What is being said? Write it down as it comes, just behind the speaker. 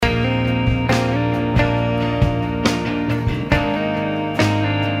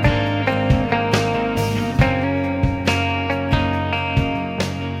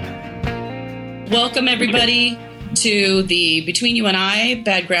Welcome, everybody, to the Between You and I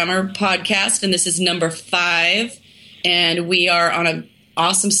Bad Grammar podcast, and this is number 5, and we are on an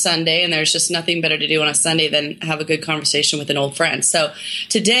awesome Sunday, and there's just nothing better to do on a Sunday than have a good conversation with an old friend. So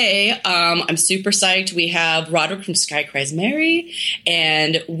today, I'm super psyched. We have Roderick from Sky Cries Mary,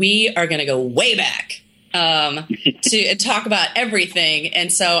 and we are going to go way back to talk about everything,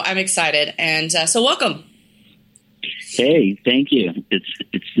 and so I'm excited, and so welcome. Hey, thank you.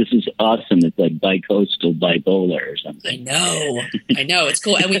 This is awesome. It's like bicoastal bipolar or something. I know. It's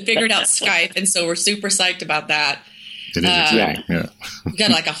cool. And we figured out Skype, and so we're super psyched about that. It is exciting, yeah. We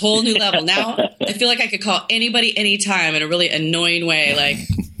got like a whole new level. Now I feel like I could call anybody anytime in a really annoying way, like,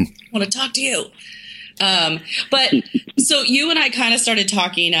 I want to talk to you. But so you and I kind of started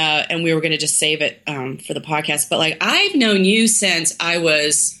talking, and we were going to just save it for the podcast. But like, I've known you since I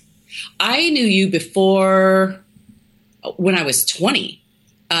knew you before when I was 20.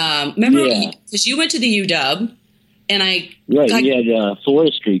 Remember, because you went to the UW, and we had a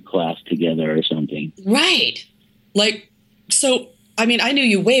forestry class together or something. Right. Like, so, I mean, I knew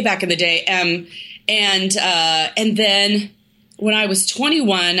you way back in the day. And then when I was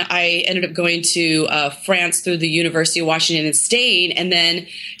 21, I ended up going to France through the University of Washington State. And then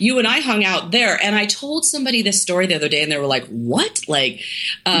you and I hung out there. And I told somebody this story the other day, and they were like, what? Like,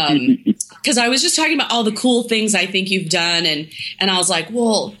 because I was just talking about all the cool things I think you've done. And I was like,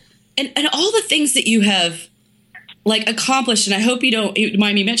 well, and all the things that you have like accomplished. And I hope you don't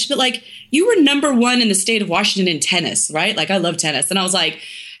mind me mentioning, but like, you were number 1 in the state of Washington in tennis, right? Like, I love tennis. And I was like,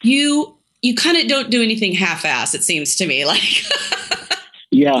 you kind of don't do anything half-ass, it seems to me. Like,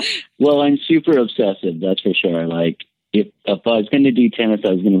 yeah, well, I'm super obsessive, that's for sure. Like, if I was going to do tennis, I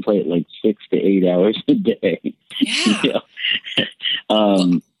was going to play it like 6 to 8 hours a day. Yeah.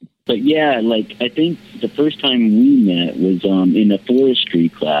 But yeah, like, I think the first time we met was in a forestry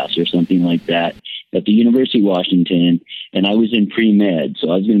class or something like that at the University of Washington, and I was in pre-med,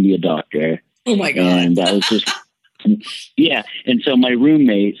 so I was going to be a doctor. Oh my God. And I was just, yeah. And so my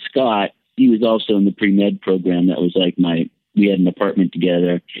roommate, Scott, he was also in the pre-med program. That was like we had an apartment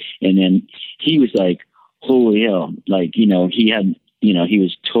together. And then he was like, holy hell, like, he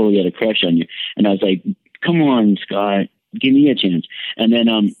was totally had a crush on you. And I was like, come on, Scott, give me a chance. And then,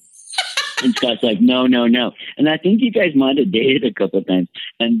 and Scott's like, no. And I think you guys might have dated a couple of times.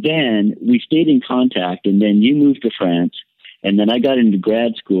 And then we stayed in contact, and then you moved to France. And then I got into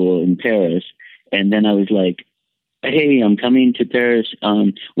grad school in Paris. And then I was like, hey, I'm coming to Paris.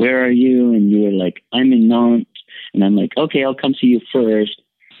 Where are you? And you were like, I'm in Nantes. And I'm like, okay, I'll come see you first.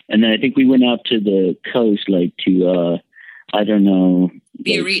 And then I think we went out to the coast, like to, I don't know,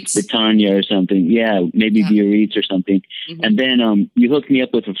 Biarritz, Bretagne or something. Yeah, maybe Biarritz or something. Mm-hmm. And then you hooked me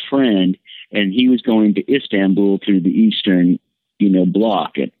up with a friend, and he was going to Istanbul through the Eastern,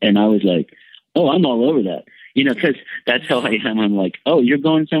 bloc. And I was like, oh, I'm all over that, because that's how I am. I'm like, oh, you're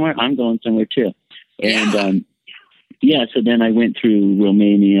going somewhere? I'm going somewhere too. And, so then I went through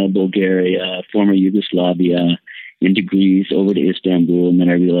Romania, Bulgaria, former Yugoslavia, into Greece, over to Istanbul, and then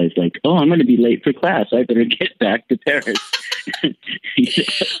I realized, like, oh, I'm going to be late for class. I better get back to Paris.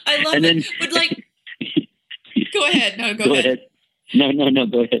 I love it. But like, go ahead. No, go ahead. No,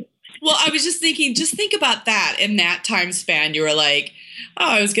 go ahead. Well, I was just thinking, think about that in that time span. You were like, oh,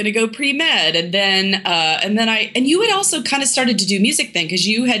 I was going to go pre-med. And then you had also kind of started to do music then, because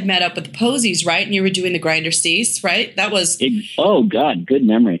you had met up with the Posies, right? And you were doing the Grinder Cease, right? That was... Oh, God, good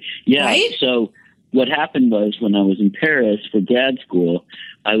memory. Yeah. Right? So what happened was, when I was in Paris for grad school,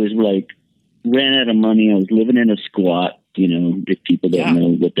 I was like, ran out of money. I was living in a squat. If people don't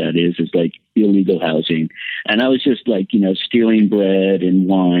know what that is, it's like illegal housing. And I was just like, stealing bread and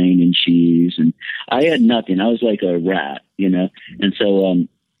wine and cheese. And I had nothing. I was like a rat, And so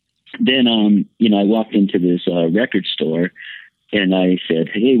then, I walked into this record store, and I said,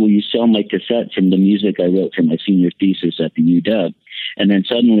 hey, will you sell my cassette from the music I wrote for my senior thesis at the UW? And then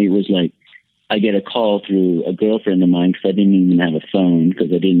suddenly it was like, I get a call through a girlfriend of mine, because I didn't even have a phone,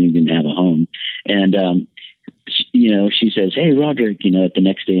 because I didn't even have a home. And, she says, hey, Roderick, at the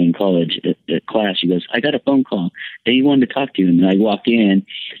next day in college at class, she goes, I got a phone call. They wanted to talk to you. And I walk in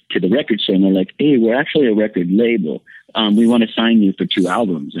to the record store, and they're like, hey, we're actually a record label. We want to sign you for 2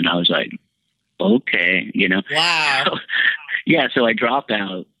 albums. And I was like, okay, Wow. So I drop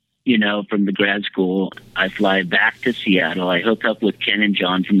out, from the grad school. I fly back to Seattle. I hook up with Ken and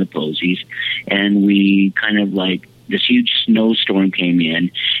John from the Posies, and we kind of like, this huge snowstorm came in,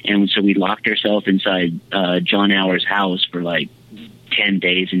 and so we locked ourselves inside John Hour's house for like 10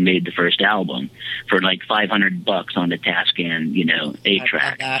 days and made the first album for like $500 on the Tascam,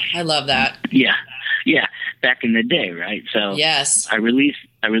 8-track. I love that. Yeah. back in the day, right? So yes, I released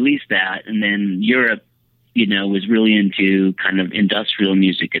that, and then Europe, you know, was really into kind of industrial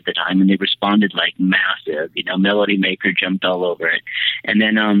music at the time, and they responded like massive. You know, Melody Maker jumped all over it, and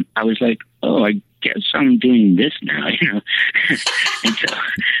then I was like, oh, I guess I'm doing this now, you know. And so,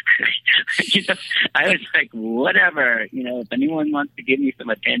 you know, I was like, whatever, you know, if anyone wants to give me some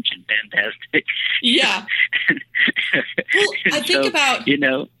attention, fantastic. Yeah. Well, I think about, you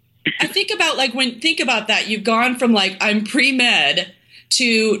know, I think about think about that. You've gone from like, I'm pre-med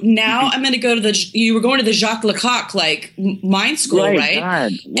to now I'm going to go to you were going to the Jacques Lecoq, like mind school, right?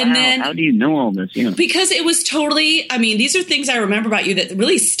 God. Wow. And then, how do you know all this? You know? Because it was totally, I mean, these are things I remember about you that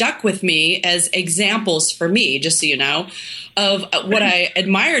really stuck with me as examples for me, just so you know, of what I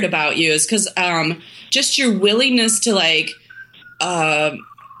admired about you is because just your willingness to like,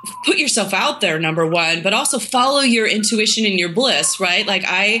 put yourself out there, number one, but also follow your intuition and your bliss, right? Like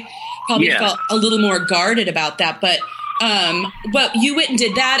I probably felt a little more guarded about that, but you went and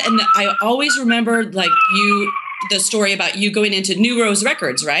did that. And I always remember like the story about you going into New Rose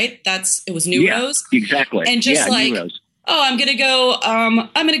Records, right? It was New Rose. Exactly. And just like, oh, I'm going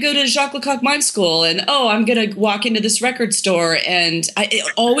to go to Jacques Lecoq Mime School, and oh, I'm going to walk into this record store. And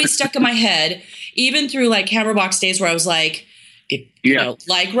it always stuck in my head, even through like Hammerbox days where I was like, you know,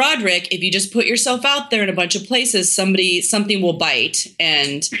 like Roderick, if you just put yourself out there in a bunch of places, something will bite.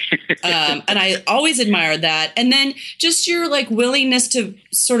 And I always admired that. And then just your like willingness to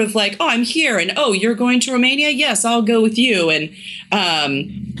sort of like, oh, I'm here. And oh, you're going to Romania? Yes, I'll go with you. And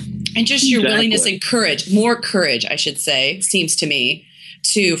just your willingness and courage, more courage, I should say, seems to me,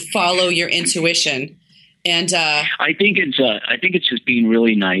 to follow your intuition. And I think it's just being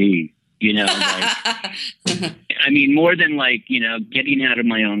really naive. You know, like, I mean, more than like, you know, getting out of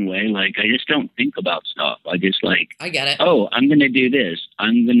my own way. Like, I just don't think about stuff. I just like, I get it. Oh, I'm going to do this.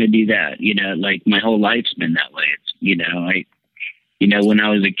 I'm going to do that. You know, like my whole life's been that way. It's, you know, when I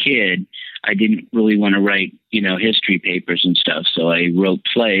was a kid, I didn't really want to write, you know, history papers and stuff. So I wrote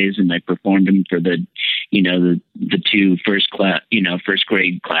plays and I performed them for the, you know, the two first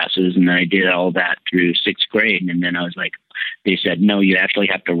grade classes. And then I did all that through sixth grade. And then I was like, they said, no, you actually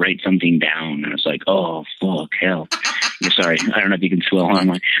have to write something down. And I was like, oh, fuck, hell. Sorry, I don't know if you can swell on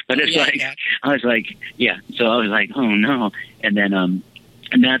one. But it's I was like, yeah. So I was like, oh, no. And then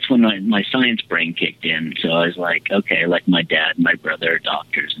and that's when my science brain kicked in. So I was like, okay, like my dad and my brother are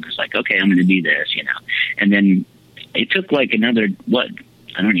doctors. And I was like, okay, I'm going to do this, you know. And then it took like another,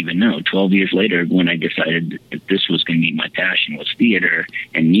 I don't even know, 12 years later when I decided that this was going to be my passion, was theater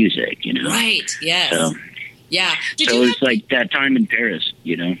and music, you know. Right, yes. So, yeah. So it's like that time in Paris,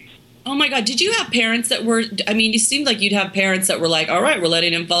 you know. Oh my God. Did you have parents that were, I mean, you seemed like you'd have parents that were like, all right, we're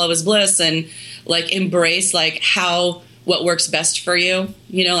letting him follow his bliss and like embrace like what works best for you,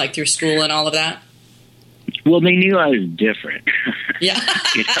 you know, like through school and all of that? Well, they knew I was different. Yeah.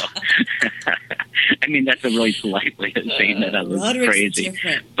 You know, I mean, that's a really polite way of saying that I was Roderick's crazy.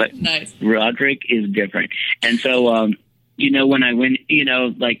 Different. But nice. Roderick is different. And so, you know, when I went, you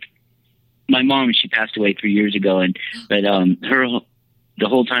know, like my mom, she passed away 3 years ago, but the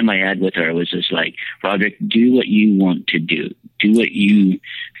whole time I had with her was just like, Roderick, do what you want to do. Do what you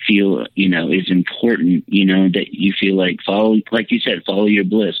feel, you know, is important, you know, that you feel like like you said, follow your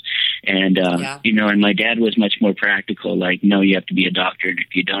bliss. And, you know, and my dad was much more practical, like, no, you have to be a doctor. And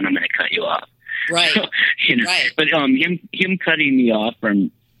if you don't, I'm going to cut you off. Right. So, you know, right. But him cutting me off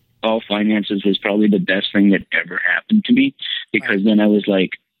from all finances was probably the best thing that ever happened to me, because then I was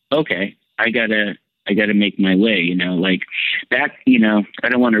like, okay, I gotta make my way, you know, like back, you know, I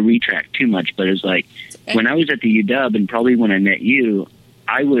don't want to retract too much, but it's like when I was at the UW and probably when I met you,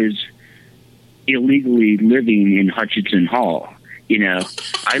 I was illegally living in Hutchinson Hall. You know,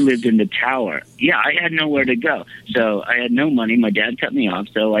 I lived in the tower. Yeah, I had nowhere to go. So I had no money. My dad cut me off.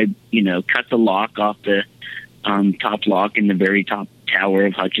 So I, you know, cut the lock off the top lock in the very top tower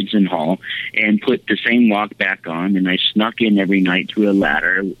of Hutchinson Hall and put the same lock back on. And I snuck in every night through a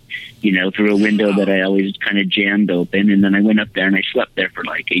ladder, you know, through a window that I always kind of jammed open. And then I went up there and I slept there for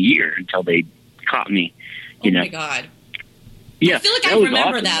like a year until they caught me, you know. Oh, my God. Yeah, I feel like I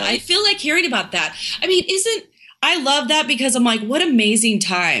remember awesome, that. Right? I feel like hearing about that. I mean, I love that because I'm like, what amazing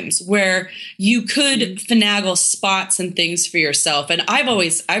times where you could finagle spots and things for yourself. And I've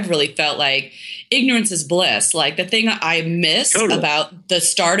really felt like ignorance is bliss. Like the thing I miss about the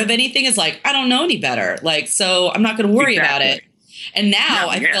start of anything is like, I don't know any better. Like, so I'm not going to worry about it. And now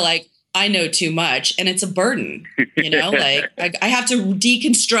I feel like I know too much and it's a burden, you know, like I have to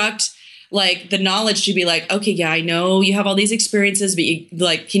deconstruct like the knowledge to be like, okay, yeah, I know you have all these experiences,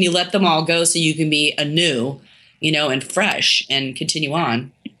 but can you let them all go so you can be anew, you know, and fresh and continue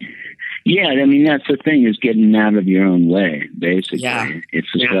on? Yeah, I mean, that's the thing, is getting out of your own way, basically. Yeah.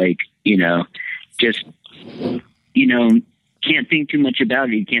 It's just like, just, can't think too much about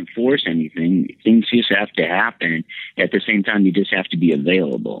it. You can't force anything. Things just have to happen. At the same time, you just have to be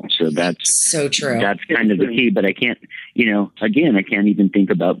available. So that's so true. That's kind of the key. But I can't, again, I can't even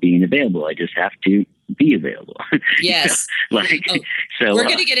think about being available. I just have to be available. Yes. So we're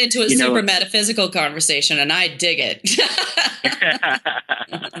going to get into a super metaphysical conversation, and I dig it.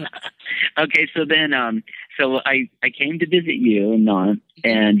 Okay, so then, so I came to visit you in Nantes,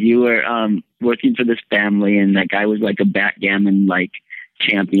 and you were working for this family, and that guy was like a backgammon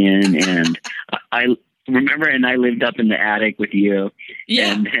champion, and I remember, and I lived up in the attic with you,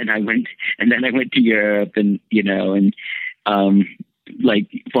 and then I went to Europe, and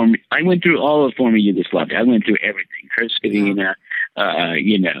I went through all of former Yugoslavia. I went through everything, Herzegovina,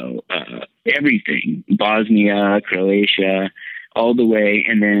 everything, Bosnia, Croatia, all the way.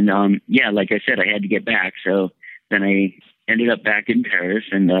 And then, like I said, I had to get back. So then I ended up back in Paris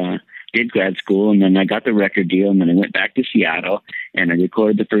and did grad school. And then I got the record deal. And then I went back to Seattle and I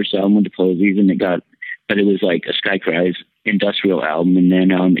recorded the first album with the Posies. And but it was like a Sky Cries industrial album. And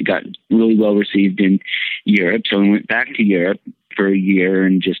then it got really well received in Europe. So I went back to Europe for a year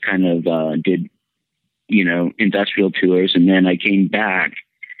and just kind of did, industrial tours. And then I came back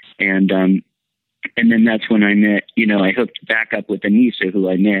and then that's when I met, I hooked back up with Anissa, who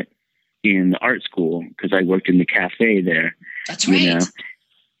I met in the art school because I worked in the cafe there. That's right.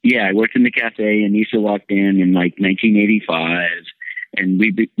 Yeah, I worked in the cafe. Anissa walked in 1985, and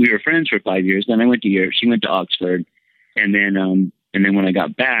we were friends for 5 years. Then I went to Europe. She went to Oxford, and then when I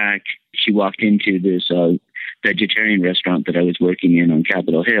got back, she walked into this vegetarian restaurant that I was working in on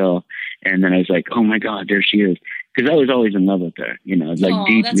Capitol Hill, and then I was like, oh my God, there she is. Because I was always in love with her,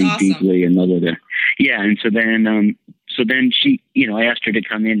 deeply in love with her. Yeah, and so then she, I asked her to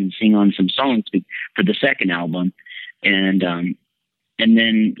come in and sing on some songs for the second album, and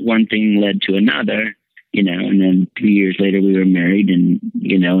then one thing led to another, and then 3 years later we were married, and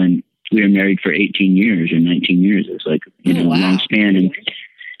and we were married for 18 years or 19 years. It was like a long span, and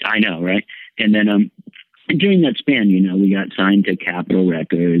I know, right? And then and during that span, we got signed to Capitol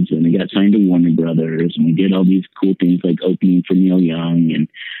Records and we got signed to Warner Brothers, and we did all these cool things like opening for Neil Young and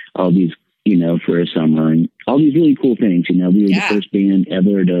all these, for a summer and all these really cool things. We were the first band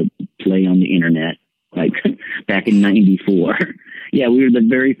ever to play on the internet, back in '94. Yeah, we were the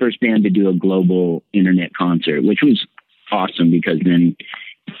very first band to do a global internet concert, which was awesome because then,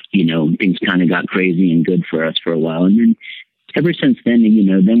 things kind of got crazy and good for us for a while. And then ever since then,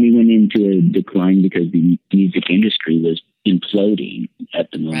 then we went into a decline because the music industry was imploding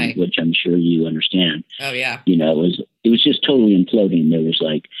at the moment, right, which I'm sure you understand. Oh yeah. It was just totally imploding. There was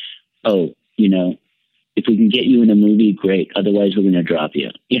like, if we can get you in a movie, great. Otherwise we're going to drop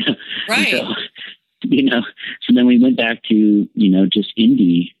you, Right. So then we went back to, just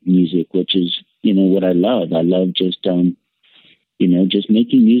indie music, which is, what I love. I love just, just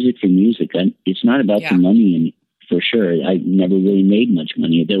making music for music. It's not about the money for sure. I never really made much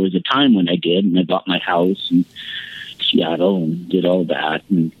money. There was a time when I did, and I bought my house in Seattle and did all that.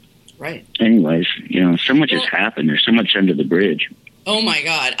 And right. Anyways, so much has happened. There's so much under the bridge. Oh my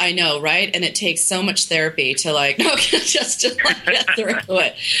God, I know, right? And it takes so much therapy to just to get through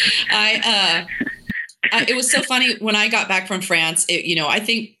it. It was so funny when I got back from France. I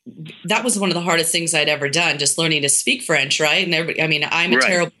think that was one of the hardest things I'd ever done, just learning to speak French, right? And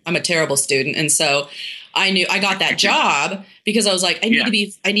I'm a terrible student, and so I knew I got that job because I was like, I need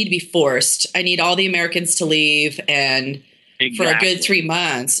to be forced. I need all the Americans to leave, and for a good 3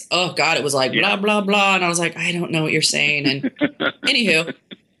 months. Oh God, it was like blah blah blah, and I was like, I don't know what you're saying. And anywho.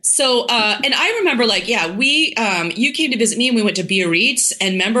 So, and I remember you came to visit me and we went to Biarritz,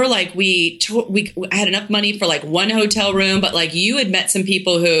 and remember we had enough money for one hotel room, but you had met some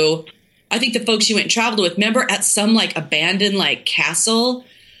people who, I think the folks you went and traveled with, remember at some abandoned castle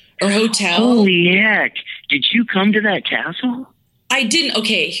or hotel. Holy heck. Did you come to that castle? I didn't.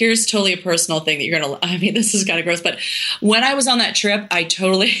 Okay. Here's totally a personal thing that you're going to, this is kind of gross, but when I was on that trip, I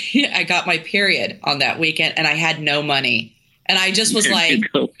got my period on that weekend and I had no money. And I just was like,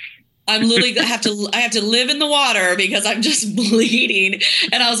 I'm literally I have to live in the water because I'm just bleeding.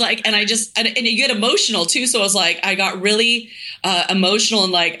 And I was like, and you get emotional too. So I was like, I got really emotional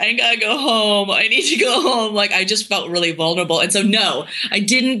and I gotta go home. I need to go home. I just felt really vulnerable. And so, no, I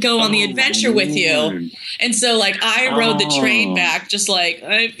didn't go on the adventure with you. And so I rode the train back, just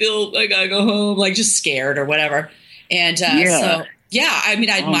I feel I gotta go home, just scared or whatever. And so. Yeah, I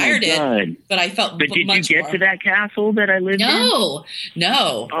admired it, but I felt But did you get to that castle that I lived in?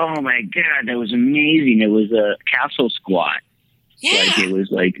 No. Oh, my God, that was amazing. It was a castle squat. Yeah. Like it was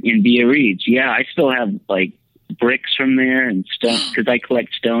like in Biarritz. Yeah, I still have like bricks from there and stuff because I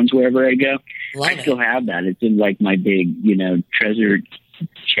collect stones wherever I go. I still have that. It's in like my big, treasure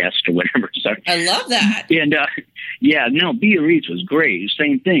chest or whatever. Sorry. I love that. And Biarritz was great.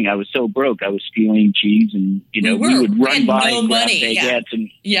 Same thing. I was so broke. I was stealing cheese, and we would run by and grab baguettes, and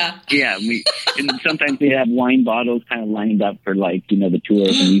and sometimes they have wine bottles kind of lined up for like the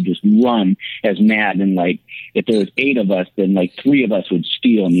tours, and you just run as mad. And like if there was 8 of us, then like 3 of us would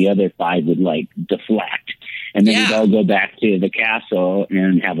steal, and the other 5 would like deflect. And then we'd all go back to the castle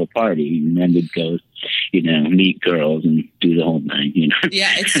and have a party, and then we'd go, meet girls and do the whole thing,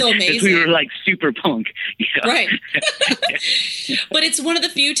 Yeah, it's so amazing. We were like super punk. Right. But it's one of the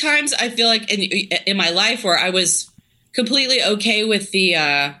few times I feel like in my life where I was completely okay with the,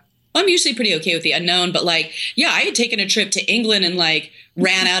 I'm usually pretty okay with the unknown, but like, I had taken a trip to England and like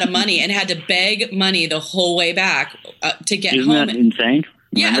ran out of money and had to beg money the whole way back to get home. Isn't that insane?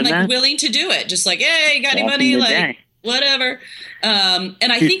 Yeah, and like willing to do it. Just like, hey, you got any money? Like, whatever. And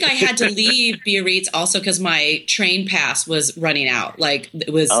I think I had to leave Biarritz also because my train pass was running out. Like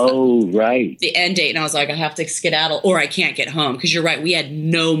it was the end date. And I was like, I have to skedaddle or I can't get home. Because you're right. We had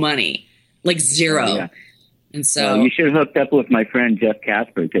no money, like zero. Oh, yeah. And so you should have hooked up with my friend Jeff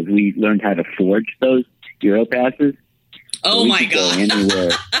Casper because we learned how to forge those Euro passes. Oh my God. Go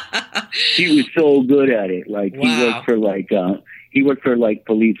anywhere. He was so good at it. Like he worked for like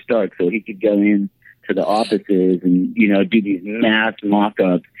Police Stark, so he could go in to the offices and, do these mass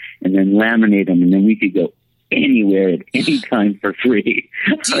mock-ups and then laminate them. And then we could go anywhere at any time for free.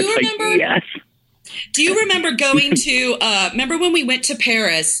 Do you remember? Like, yes. Do you remember going to, remember when we went to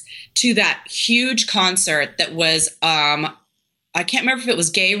Paris to that huge concert that was, I can't remember if it was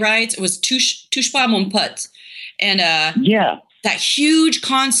Gay Rights. It was Touche pas mon pote. And that huge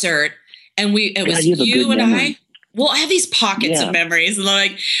concert. And it was you and I. Well, I have these pockets of memories,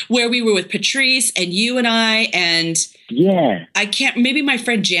 like where we were with Patrice and you and I, and maybe my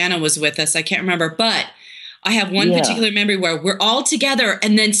friend Jana was with us. I can't remember, but I have one particular memory where we're all together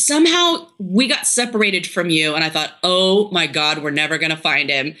and then somehow we got separated from you. And I thought, oh my God, we're never going to find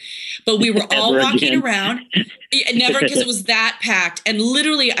him. But we were all walking around. Never, because it was that packed. And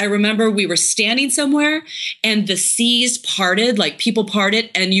literally, I remember we were standing somewhere and the seas parted, like people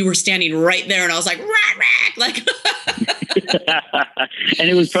parted, and you were standing right there. And I was like, rack, like. And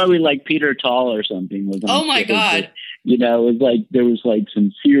it was probably like Peter Tall or something. Oh my God. It was like, there was like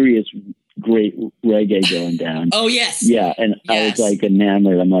some serious great reggae going down. Oh, yes. Yeah. And I was like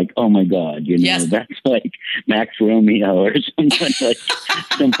enamored. I'm like, oh my God, that's like Max Romeo or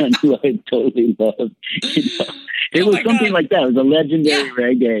someone who I totally loved. It was something like that. It was a legendary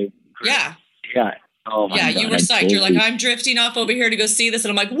reggae. Yeah. Yeah. Oh my God. You were psyched. You're like, I'm drifting off over here to go see this. And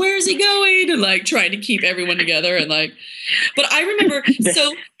I'm like, where's he going? And like trying to keep everyone together. And like, but I remember,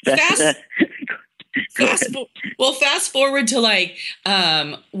 so fast forward to like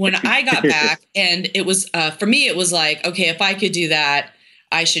when I got back, and it was for me it was like, okay, if I could do that,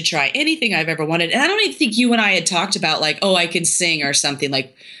 I should try anything I've ever wanted. And I don't even think you and I had talked about like, oh, I can sing or something.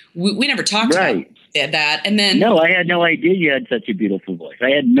 Like we never talked about that. And then I had no idea you had such a beautiful voice.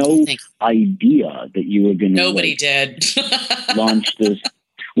 I had no idea that you were going to. Nobody did launch this.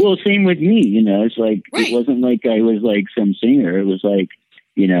 Well, same with me. It's like it wasn't like I was like some singer. It was like.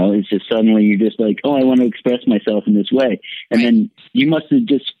 It's just suddenly you're just like, oh, I want to express myself in this way. And then you must have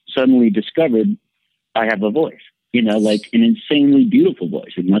just suddenly discovered I have a voice, like an insanely beautiful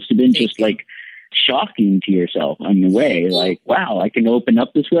voice. It must have been just like shocking to yourself on the way. Like, wow, I can open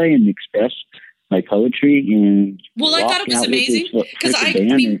up this way and express my poetry. And I thought it was amazing because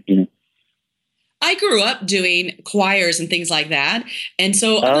I grew up doing choirs and things like that. And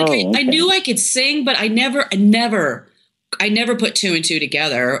so I knew I could sing, but I never put 2 and 2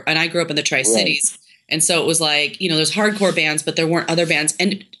 together. And I grew up in the Tri-Cities. And so it was like, there's hardcore bands, but there weren't other bands.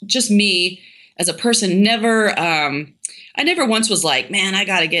 And just me as a person, I never once was like, man, I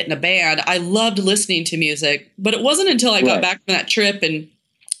got to get in a band. I loved listening to music, but it wasn't until I got back from that trip, and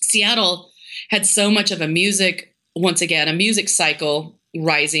Seattle had so much of a music cycle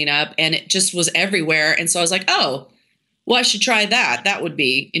rising up, and it just was everywhere. And so I was like, oh, well, I should try that. That would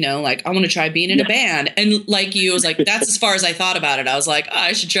be, like, I want to try being in a band. And like you, I was like, that's as far as I thought about it. I was like, oh,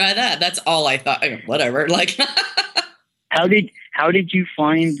 I should try that. That's all I thought. Whatever. Like, how did you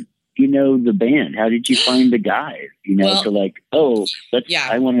find, the band? How did you find the guys, to like, oh,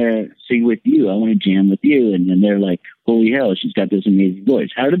 I want to sing with you. I want to jam with you. And then they're like, holy hell, she's got this amazing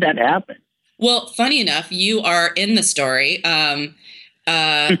voice. How did that happen? Well, funny enough, you are in the story.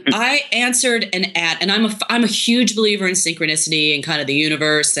 I answered an ad, and I'm a huge believer in synchronicity and kind of the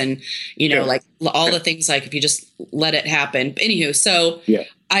universe, and like all the things, like if you just let it happen. Anywho, so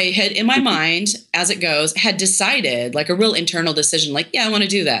I had in my mind, as it goes, had decided, like a real internal decision, like, yeah, I want to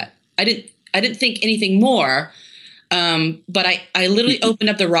do that. I didn't think anything more, but I literally opened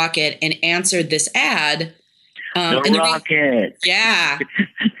up the Rocket and answered this ad. The Rocket, yeah,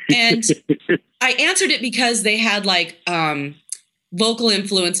 and I answered it because they had like vocal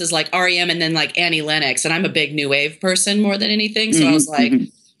influences like REM and then like Annie Lennox. And I'm a big new wave person more than anything. So I was like,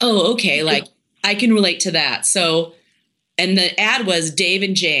 oh, okay. Like I can relate to that. So, and the ad was Dave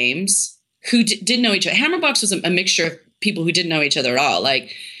and James, who didn't know each other. Hammerbox was a mixture of people who didn't know each other at all.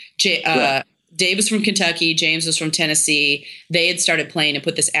 Like Dave was from Kentucky. James was from Tennessee. They had started playing and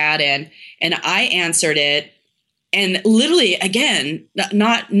put this ad in, and I answered it. And literally, again,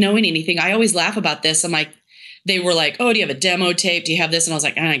 not knowing anything, I always laugh about this. I'm like, they were like, oh, do you have a demo tape? Do you have this? And I was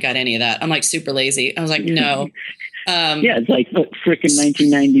like, I ain't got any of that. I'm like super lazy. I was like, no. Yeah, it's like freaking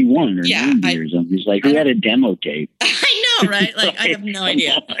 1991 or 90 or something. It's like, who had a demo tape? I know, right? Like, I have no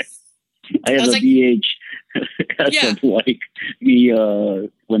idea. I have a VH of like me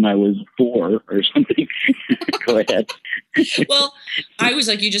when I was 4 or something. Go ahead. Well, I was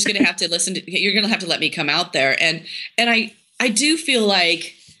like, you're just going to have to you're going to have to let me come out there. And I do feel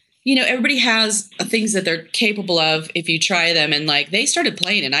like, everybody has things that they're capable of if you try them. And like, they started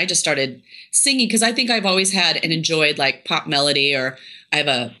playing and I just started singing because I think I've always had and enjoyed like pop melody, or I have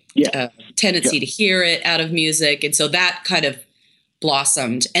a tendency to hear it out of music. And so that kind of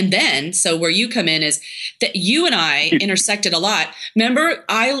blossomed. And then, so where you come in is that you and I intersected a lot. Remember,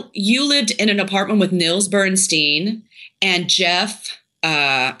 you lived in an apartment with Nils Bernstein and Jeff,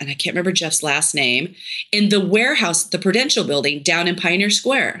 and I can't remember Jeff's last name, in the warehouse, the Prudential building down in Pioneer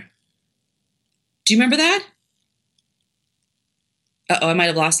Square. Do you remember that? Uh-oh, I might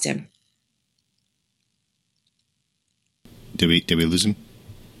have lost him. Did we lose him?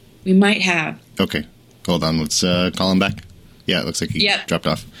 We might have. Okay. Hold on. Let's call him back. Yeah, it looks like he dropped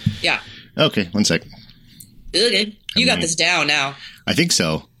off. Yeah. Okay, one sec. Okay. You got this down now. I think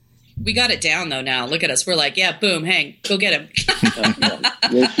so. We got it down, though, now. Look at us. We're like, yeah, boom, hang. Go get him.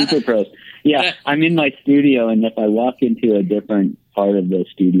 We're super pros. Yeah, I'm in my studio, and if I walk into a different part of the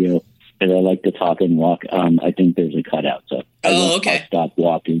studio, because I like to talk and walk, I think there's a cutout. So I'll stop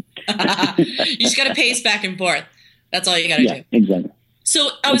walking. You just got to pace back and forth. That's all you got to do. Exactly. So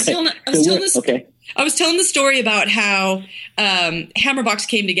I was telling the story about how Hammerbox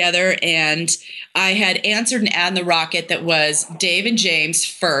came together, and I had answered an ad in the Rocket that was Dave and James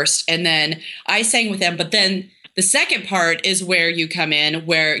first, and then I sang with them. But then the second part is where you come in,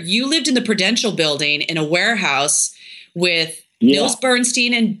 where you lived in the Prudential building in a warehouse with Nils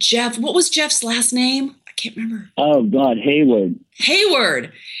Bernstein and Jeff. What was Jeff's last name? I can't remember. Oh God,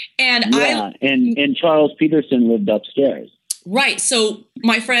 Hayward. And and Charles Peterson lived upstairs. Right. So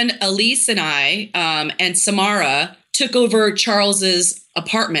my friend Elise and I and Samara took over Charles's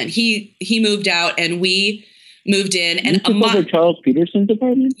apartment. He moved out and we moved in. And you took over Charles Peterson's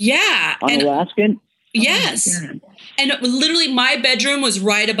apartment? Yeah. On Alaskan? Yes. Oh, and literally my bedroom was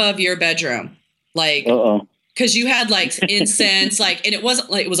right above your bedroom. Like, because you had like incense, like, and it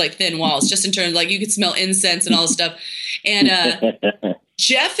wasn't like, it was like thin walls, just in terms of like you could smell incense and all this stuff. And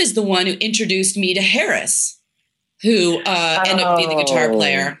Jeff is the one who introduced me to Harris, who ended up being the guitar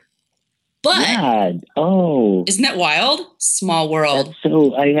player. But isn't that wild? Small world.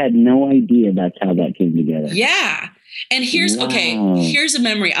 So I had no idea that's how that came together. Yeah. And here's a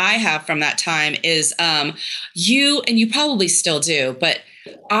memory I have from that time is you probably still do, but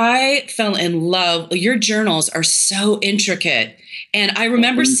I fell in love. Your journals are so intricate. And I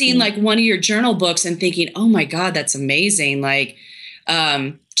remember seeing like one of your journal books and thinking, oh my God, that's amazing. Like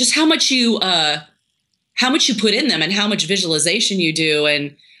just how much you put in them and how much visualization you do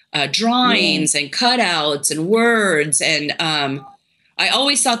and drawings and cutouts and words. And I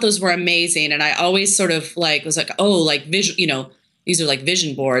always thought those were amazing. And I always sort of like was like, oh, like visual, these are like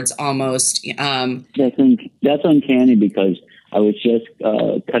vision boards almost. That's uncanny because I was just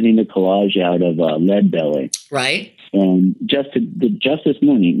cutting a collage out of Leadbelly. Right. And just this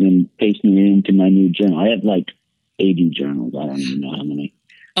morning and pasting it into my new journal. I have like 80 journals. I don't even know how many.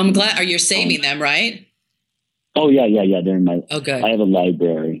 I'm glad. Are you saving them, right? Oh, yeah. They're in my. Oh, good. I have a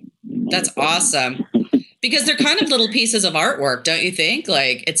library. That's awesome. Because they're kind of little pieces of artwork, don't you think?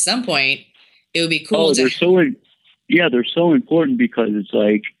 Like at some point, it would be cool. They're so important because it's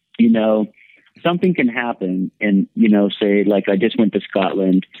like, something can happen and, say like I just went to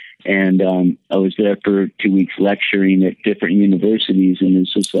Scotland And I was there for 2 weeks lecturing at different universities, and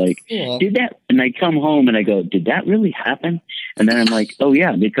it's just like, cool. Did that? And I come home and I go, did that really happen? And then I'm like, oh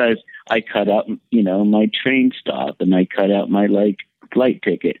yeah, because I cut out, my train stop, and I cut out my flight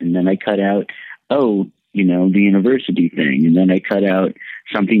ticket, and then I cut out, the university thing, and then I cut out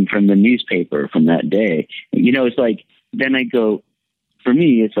something from the newspaper from that day. It's like, then I go, for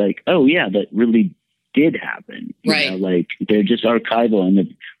me, it's like, oh yeah, that really did happen. Right. They're just archival. And of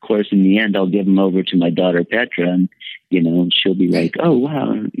course, in the end, I'll give them over to my daughter, Petra, and, she'll be like, oh,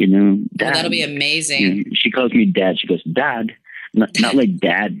 wow, Dad. Well, that'll be amazing. She calls me Dad. She goes, Dad. Not like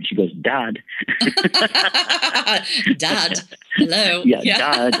Dad. She goes, Dad. Dad. Hello. Yeah,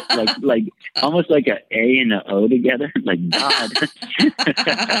 Dad. Like almost like a A and a O together. Like Dad.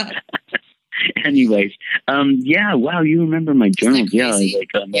 Anyways, wow, you remember my journals. Yeah,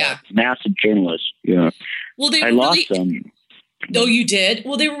 I'm a massive journalist. Yeah. Well, I lost them. Oh, you did?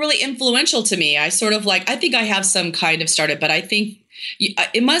 Well, they were really influential to me. I think I have some kind of started, but I think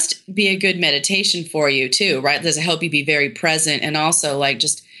it must be a good meditation for you too, right? Does it help you be very present? And also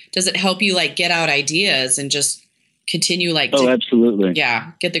does it help you get out ideas and just continue absolutely.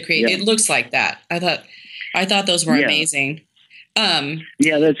 Yeah. Get the creative. It looks like that. I thought those were amazing.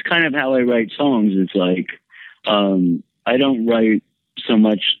 That's kind of how I write songs. It's like, I don't write so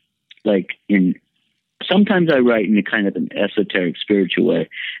much sometimes I write in a kind of an esoteric spiritual way.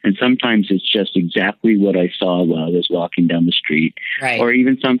 And sometimes it's just exactly what I saw while I was walking down the street, right. Or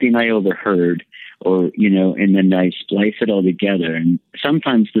even something I overheard, or, and then I splice it all together. And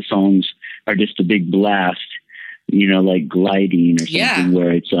sometimes the songs are just a big blast, like gliding or something,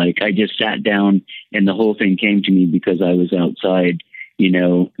 where it's like, I just sat down and the whole thing came to me because I was outside,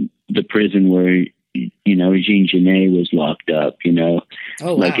 the prison where, Jean Genet was locked up, oh,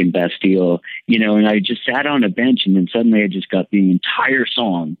 wow. In Bastille, and I just sat on a bench, and then suddenly I just got the entire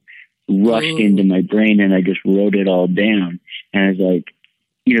song rushed into my brain, and I just wrote it all down. And I was like,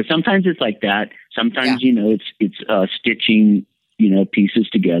 sometimes it's like that. Sometimes, it's stitching, pieces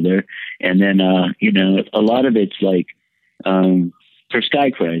together. And then, a lot of it's for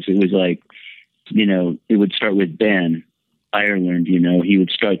Sky Cries, it was it would start with Ben Ireland, he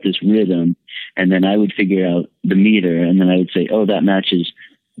would start this rhythm, and then I would figure out the meter, and then I would say, oh, that matches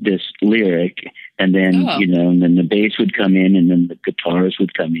this lyric. And then, and then the bass would come in, and then the guitars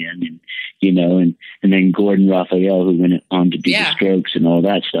would come in, and, and then Gordon Raphael, who went on to do the Strokes and all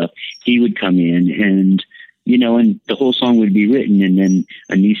that stuff, he would come in, and, and the whole song would be written, and then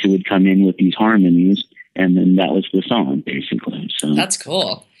Anissa would come in with these harmonies, and then that was the song, basically. So that's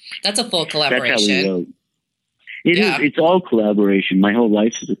cool. That's a full collaboration. That's how we wrote. It is. It's all collaboration. My whole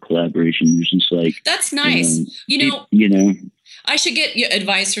life is a collaboration. It's just that's nice. I should get your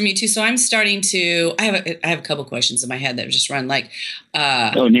advice from you too. So I'm starting to. I have a couple questions in my head that just run nailing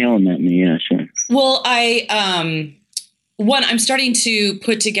at me. Yeah, sure. Well, I'm starting to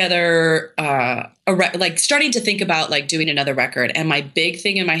put together starting to think about doing another record, and my big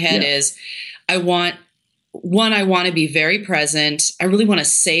thing in my head is I want to be very present. I really want to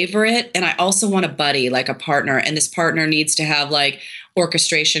savor it. And I also want a buddy, a partner. And this partner needs to have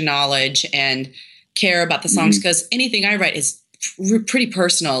orchestration knowledge and care about the songs, because anything I write is pretty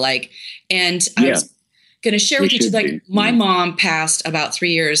personal. And I was going to share with you too, my mom passed about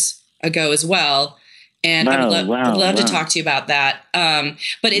 3 years ago as well. And I would love to talk to you about that.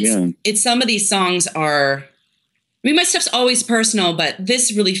 But it's some of these songs are, my stuff's always personal, but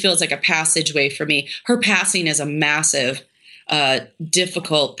this really feels like a passageway for me. Her passing is a massive,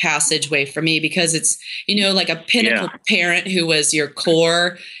 difficult passageway for me, because it's, like a pinnacle parent who was your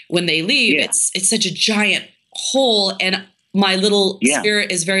core. When they leave, it's such a giant hole. And my little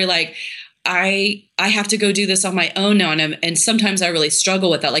spirit is very I have to go do this on my own now. And sometimes I really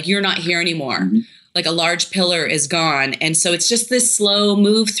struggle with that. You're not here anymore. Mm-hmm. A large pillar is gone. And so it's just this slow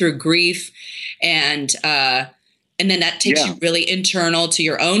move through grief. And then that takes you really internal to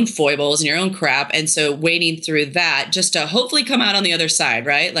your own foibles and your own crap. And so wading through that just to hopefully come out on the other side,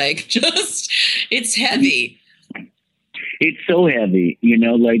 right? It's heavy. It's so heavy.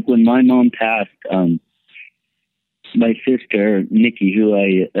 When my mom passed, my sister, Nikki, who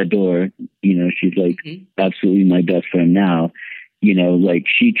I adore, she's absolutely my best friend now.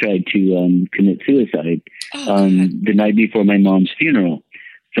 She tried to commit suicide the night before my mom's funeral.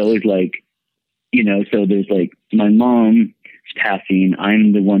 So it was so there's my mom's passing,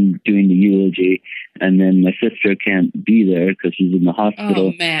 I'm the one doing the eulogy, and then my sister can't be there because she's in the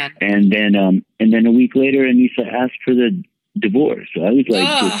hospital. Oh, man. And then a week later, Anissa asked for the divorce. So I was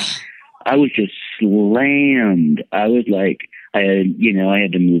I was just slammed. I was I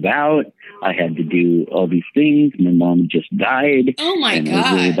had to move out. I had to do all these things. My mom just died. Oh my and God. I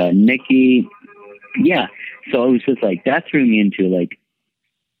was worried about Nikki. Yeah. So it was just like, that threw me into like,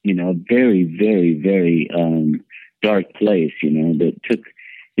 a very, very, very dark place,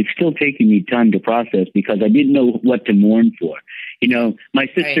 it's still taking me time to process because I didn't know what to mourn for. My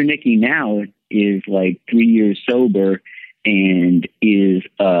sister Nikki now is like 3 years sober and is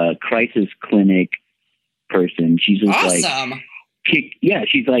a crisis clinic person. She's just awesome. She's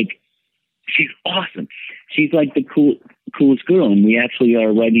awesome. She's like the coolest girl, and we actually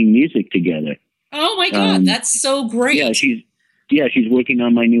are writing music together. Oh my God, that's so great. She's working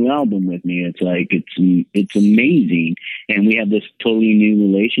on my new album with me. It's like, it's amazing. And we have this totally new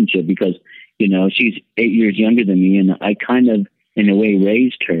relationship because, she's 8 years younger than me, and I kind of, in a way,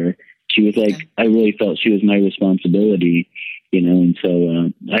 raised her. She was like, I really felt she was my responsibility, and so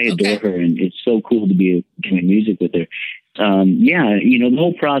I adore her, and it's so cool to be doing music with her. The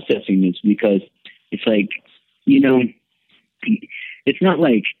whole processing is because it's like, it's not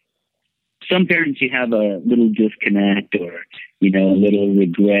like some parents, you have a little disconnect or, a little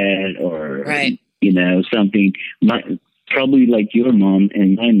regret or, something. Probably like your mom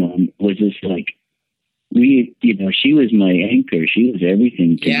and my mom was just like, she was my anchor. She was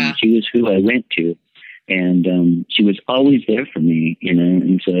everything to me. She was who I went to. And she was always there for me,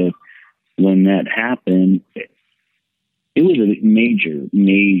 and so when that happened, it was a major,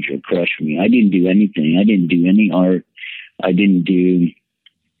 major crush for me. I didn't do anything. I didn't do any art. I didn't do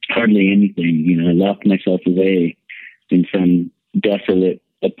hardly anything. I locked myself away in some desolate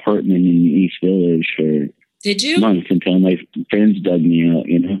apartment in the East Village for months until my friends dug me out,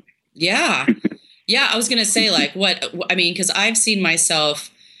 Yeah. Yeah. I was going to say because I've seen myself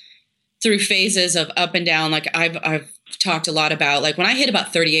through phases of up and down. Like I've talked a lot about, like when I hit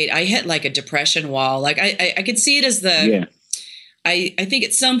about 38, I hit like a depression wall. Like I could see it as I think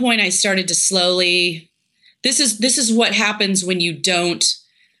at some point I started to slowly, this is what happens when you don't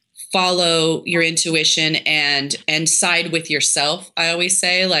follow your intuition and side with yourself. I always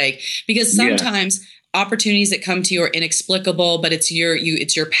say, like, because sometimes opportunities that come to you are inexplicable, but it's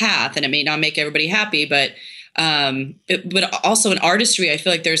your path, and it may not make everybody happy, but also in artistry, I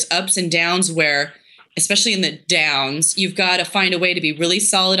feel like there's ups and downs where, especially in the downs, you've got to find a way to be really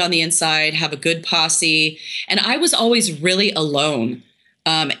solid on the inside, have a good posse. And I was always really alone.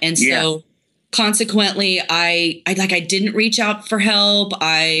 So consequently, I didn't reach out for help.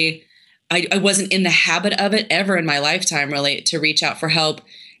 I wasn't in the habit of it ever in my lifetime, really, to reach out for help.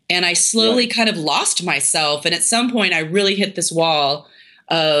 And I slowly kind of lost myself. And at some point I really hit this wall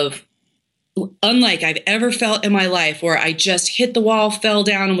of, unlike I've ever felt in my life, where I just hit the wall, fell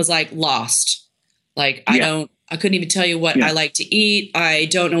down, and was like lost. Like, I couldn't even tell you what I like to eat. I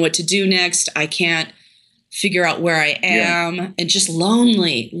don't know what to do next. I can't figure out where I am, and just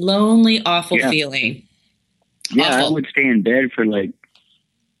lonely, awful feeling. Yeah. Awful. I would stay in bed for like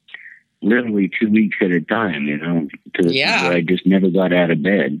literally 2 weeks at a time, to the point where I just never got out of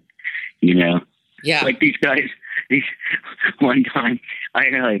bed, like these guys, one time I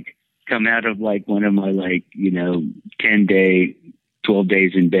like come out of like one of my 10-day, 12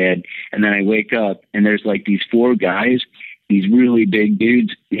 days in bed. And then I wake up and there's like these 4 guys, these really big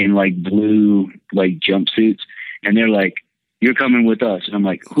dudes in like blue, like jumpsuits. And they're like, "You're coming with us." And I'm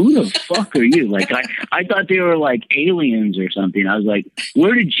like, "Who the fuck are you?" Like, I thought they were like aliens or something. I was like,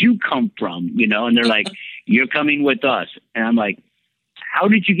 "Where did you come from?" And they're like, "You're coming with us." And I'm like, "How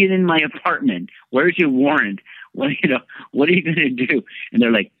did you get in my apartment? Where's your warrant? What are you going to do?" And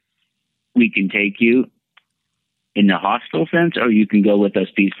they're like, "We can take you in the hostile sense, or you can go with us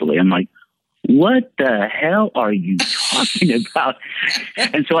peacefully." I'm like, "What the hell are you talking about?"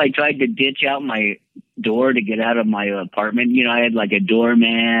 And so I tried to ditch out my door to get out of my apartment. I had like a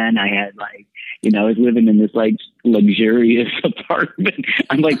doorman. I had like, I was living in this like luxurious apartment.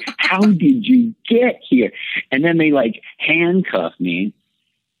 I'm like, "How did you get here?" And then they like handcuff me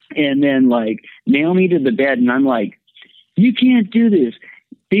and then like nail me to the bed. And I'm like, "You can't do this.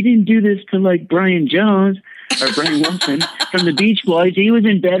 They didn't do this to like Brian Jones or Brian Wilson from the Beach Boys. He was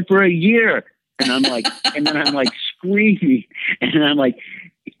in bed for a year." And I'm like, and then I'm like screaming. And I'm like,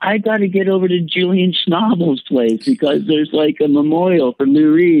 "I got to get over to Julian Schnabel's place because there's like a memorial for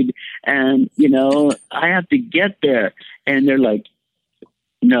Lou Reed. And, I have to get there." And they're like,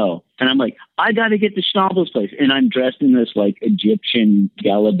 "No." And I'm like, "I got to get to Schnabel's place." And I'm dressed in this like Egyptian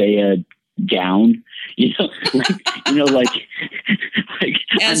Galabea gown, like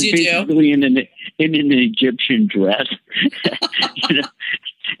as I'm you basically do. in an Egyptian dress,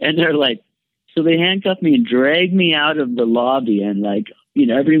 and they're like, so they handcuffed me and dragged me out of the lobby and like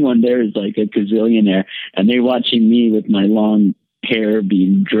everyone there is like a gazillionaire, and they're watching me with my long hair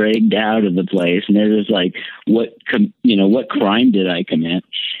being dragged out of the place, and they're just like, what crime did I commit?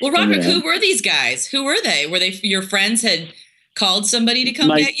 Well, Roderick, who were these guys? Who were they? Were they your friends had called somebody to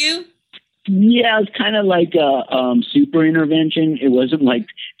come get you? Yeah, it's kind of like a super intervention. It wasn't like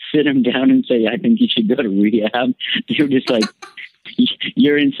sit them down and say, I think you should go to rehab. They were just like,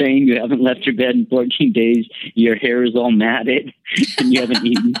 you're insane. You haven't left your bed in 14 days. Your hair is all matted and you haven't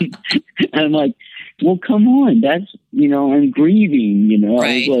eaten. And I'm like, well, come on. That's, I'm grieving,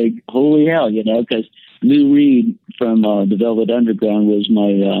 Right. I was like, holy hell, because Lou Reed from the Velvet Underground was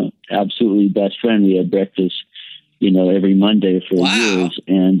my absolutely best friend. We had breakfast, every Monday for years.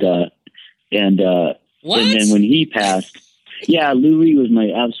 And then when he passed, Lou Reed was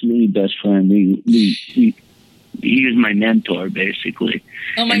my absolutely best friend. He was my mentor, basically.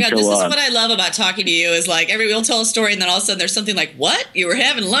 Oh my God, this is what I love about talking to you is like we'll tell a story and then all of a sudden there's something like, what? You were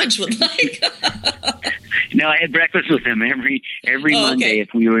having lunch with like... No, I had breakfast with him every Monday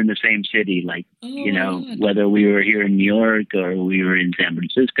if we were in the same city, like, whether we were here in New York or we were in San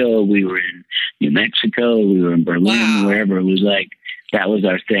Francisco, we were in New Mexico, we were in Berlin, wherever. It was like, that was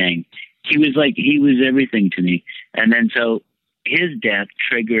our thing. He was everything to me. And then so his death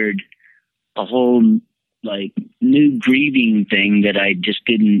triggered a whole like new grieving thing that I just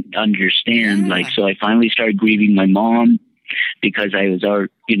didn't understand. Like, so I finally started grieving my mom because I was I'd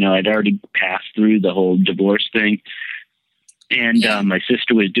already passed through the whole divorce thing. And my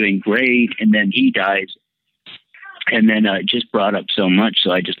sister was doing great. And then he dies. And then it just brought up so much.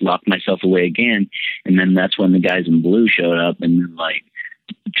 So I just locked myself away again. And then that's when the guys in blue showed up and like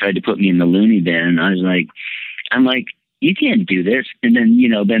tried to put me in the loony bin. And I was like, you can't do this. And then,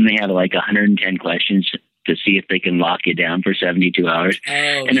 then they had like 110 questions to see if they can lock you down for 72 hours.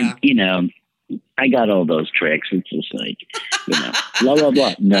 I got all those tricks. It's just like, blah, blah,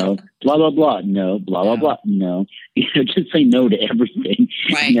 blah, no, blah, blah, blah, no, blah, blah, blah, no. Just say no to everything.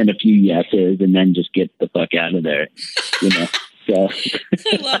 Right. And then a few yeses and then just get the fuck out of there, So.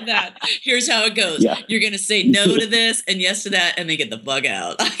 I love that. Here's how it goes. Yeah. You're going to say no to this and yes to that and then get the bug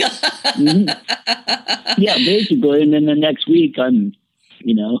out. Mm-hmm. Yeah, basically. And then the next week I'm,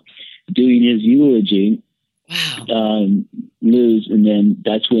 doing his eulogy. Wow. Lou's, and then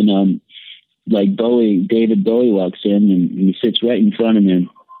that's when David Bowie walks in and he sits right in front of him,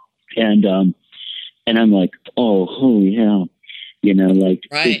 and I'm like, oh, holy hell,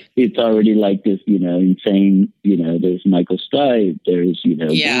 right. It's already like this, insane, there's Michael Stipe, there's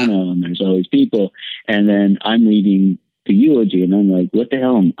Bono, and there's all these people, and then I'm reading the eulogy, and I'm like, what the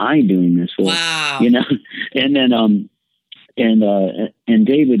hell am I doing this for? Wow. And then and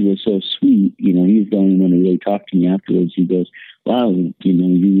David was so sweet, he was going when he really talked to me afterwards. He goes, wow,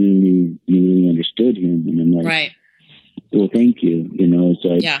 you really understood him. And I'm like, right. Well, thank you. It's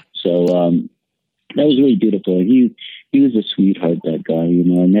like, so, that was really beautiful. He was a sweetheart, that guy,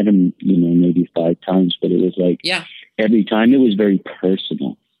 I met him, maybe 5 times, but it was like, every time it was very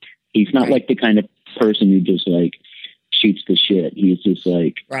personal. He's not like the kind of person who just like shoots the shit. He's just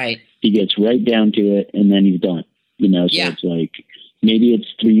like, he gets right down to it and then he's done. So it's like, maybe it's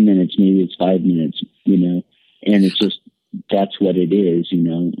 3 minutes, maybe it's 5 minutes, and it's just, that's what it is,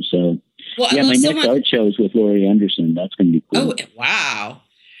 So, my next art show is with Laurie Anderson. That's going to be cool. Oh, wow.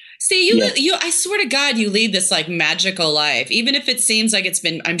 See, you, I swear to God, you lead this like magical life, even if it seems like it's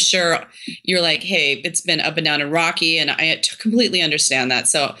been, I'm sure you're like, hey, it's been up and down and rocky. And I completely understand that.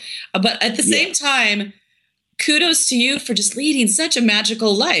 So, but at the same time, kudos to you for just leading such a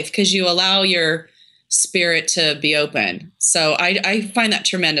magical life because you allow your spirit to be open. So I find that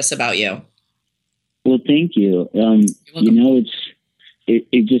tremendous about you. Well, thank you.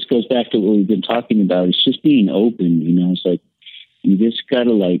 It just goes back to what we've been talking about. It's just being open, it's like, you just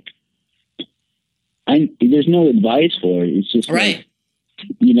gotta there's no advice for it. It's just right.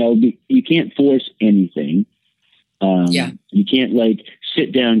 You can't force anything. You can't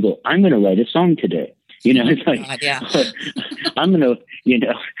sit down and go, I'm going to write a song today. It's like, I'm going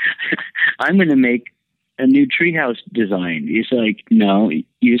to, I'm going to make a new treehouse design. It's like, no, you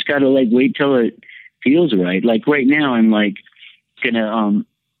just got to wait till it feels right. Like right now, I'm gonna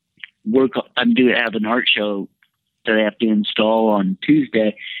have an art show that I have to install on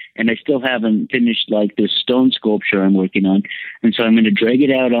Tuesday, and I still haven't finished this stone sculpture I'm working on. And so I'm going to drag it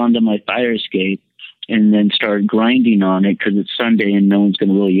out onto my fire escape and then start grinding on it because it's Sunday and no one's going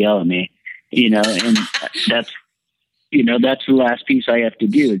to really yell at me, and that's the last piece I have to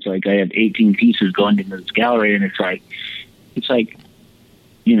do. It's like I have 18 pieces going into this gallery, and it's like,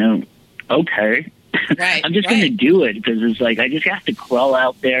 okay, right, I'm just going to do it because it's like I just have to crawl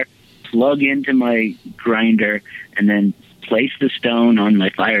out there, plug into my grinder, and then place the stone on my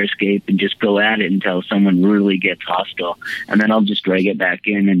fire escape and just go at it until someone really gets hostile, and then I'll just drag it back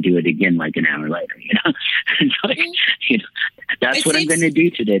in and do it again like an hour later. It's like, that's what I'm going to do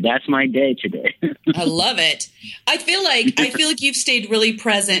today. That's my day today. I love it. I feel like you've stayed really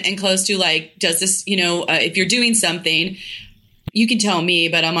present and close to, like, does this, if you're doing something, you can tell me,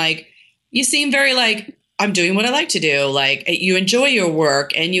 but I'm like, you seem very like, I'm doing what I like to do. Like, you enjoy your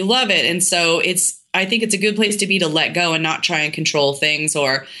work and you love it. And so I think it's a good place to be, to let go and not try and control things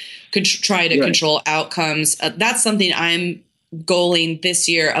or try to control outcomes. That's something I'm goaling this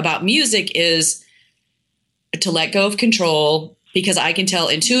year about music, is to let go of control, because I can tell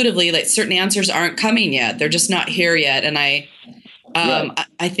intuitively that certain answers aren't coming yet. They're just not here yet. And I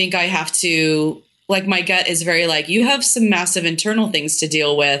think I have to, like, my gut is very like, you have some massive internal things to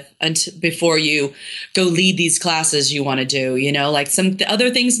deal with before you go lead these classes you want to do, like some other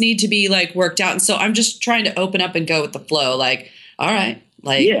things need to be like worked out. And so I'm just trying to open up and go with the flow. Like, all right,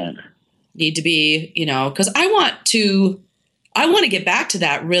 like need to be, cause I want to get back to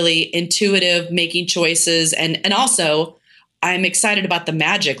that really intuitive making choices. And also I'm excited about the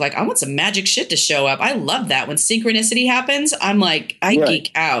magic. Like, I want some magic shit to show up. I love that when synchronicity happens. I'm like, I geek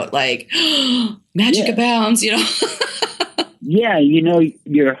out, like, magic abounds, Yeah,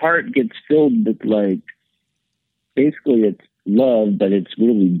 your heart gets filled with, like, basically it's love, but it's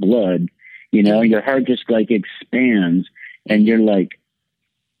really blood. Your heart just like expands, and you're like,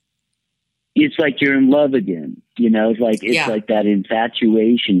 it's like you're in love again. It's like that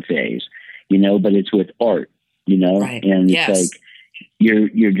infatuation phase, but it's with art. Right. And it's like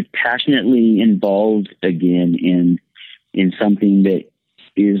you're passionately involved again in something that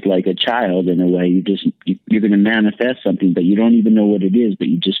is like a child in a way. You're going to manifest something, but you don't even know what it is, but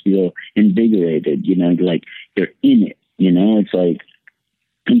you just feel invigorated, like you're in it, it's like,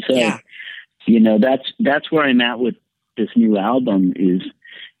 and so, that's where I'm at with this new album is,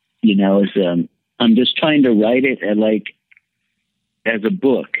 I'm just trying to write it as a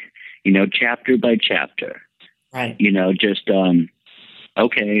book, chapter by chapter. Right.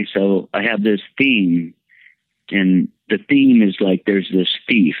 Okay, so I have this theme, and the theme is like, there's this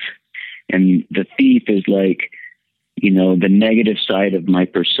thief, and the thief is like, the negative side of my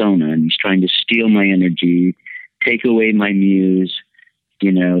persona, and he's trying to steal my energy, take away my muse,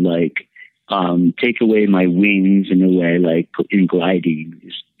 take away my wings in a way, like in gliding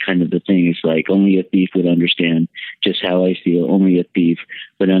is kind of the thing. It's like, only a thief would understand just how I feel. Only a thief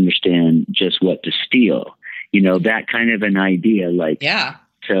would understand just what to steal. That kind of an idea, like,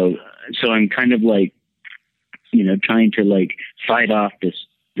 so I'm kind of like, trying to like fight off this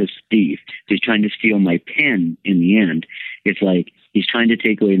thief who's trying to steal my pen in the end. It's like, he's trying to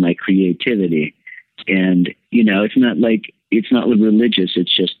take away my creativity, and, it's not religious.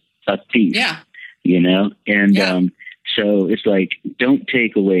 It's just a thief, and, so it's like, don't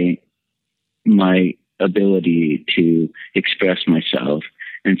take away my ability to express myself.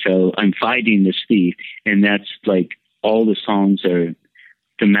 And so I'm fighting this thief, and that's like, all the songs are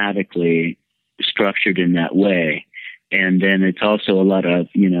thematically structured in that way. And then it's also a lot of,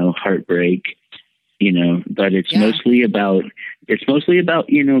 heartbreak, but it's mostly about,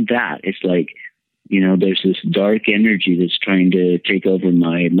 that it's like, there's this dark energy that's trying to take over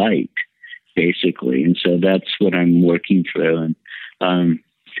my light, basically. And so that's what I'm working through. And,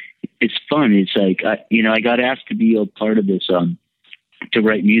 it's fun. It's like, I got asked to be a part of this, to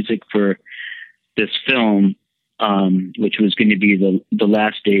write music for this film, which was going to be the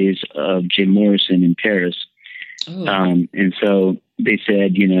last days of Jim Morrison in Paris. Oh. And so they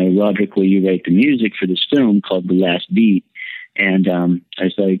said, Roderick, will you write the music for this film called The Last Beat? And I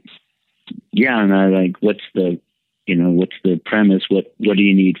was like, yeah. And I like, what's the premise? What do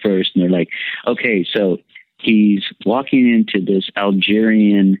you need first? And they're like, okay, so he's walking into this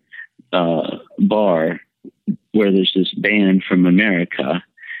Algerian bar where there's this band from America,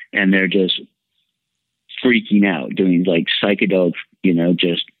 and they're just freaking out, doing like psychedelic,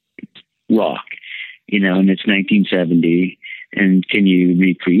 just rock, and it's 1970, and can you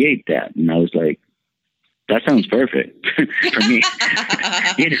recreate that? And I was like, that sounds perfect for me.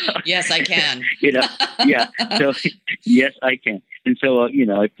 Yes, I can. Yeah. So yes, I can. And so,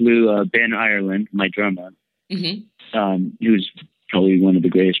 I flew Ben Ireland, my drummer, who's probably one of the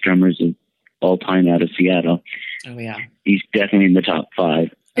greatest drummers of all time out of Seattle. Oh yeah. He's definitely in the top 5.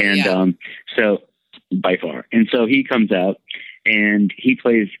 And so by far. And so he comes out and he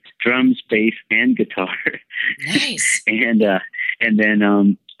plays drums, bass, and guitar. Nice. And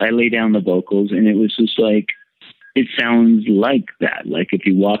then I lay down the vocals, and it was just like, it sounds like that. Like if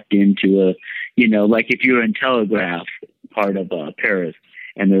you walked into like if you were in Telegraph, part of Paris,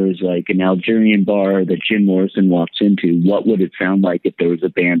 and there was like an Algerian bar that Jim Morrison walks into, what would it sound like if there was a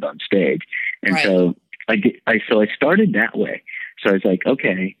band on stage? And so I started that way. So I was like,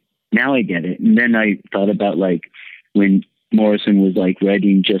 okay, now I get it. And then I thought about like when Morrison was like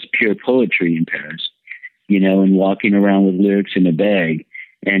writing just pure poetry in Paris, you know, and walking around with lyrics in a bag,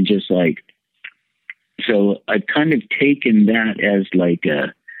 and just like, so I've kind of taken that as like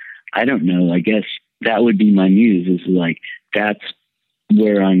I don't know, I guess that would be my muse, is like, that's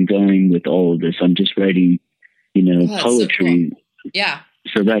where I'm going with all of this. I'm just writing, you know, poetry. So cool. Yeah.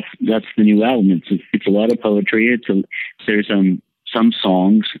 So that's the new album. It's a lot of poetry. There's some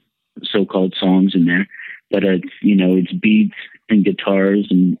songs, so-called songs in there, but it's, you know, it's beats and guitars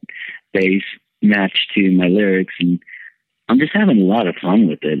and bass matched to my lyrics, and I'm just having a lot of fun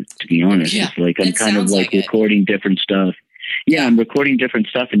with it, to be honest. Yeah, it's like I'm kind of like recording different stuff. Yeah, I'm recording different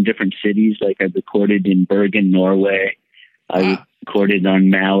stuff in different cities. Like I recorded in Bergen, Norway. I recorded on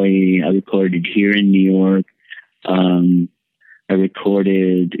Maui. I recorded here in New York. I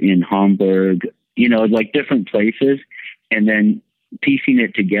recorded in Hamburg, you know, like different places, and then piecing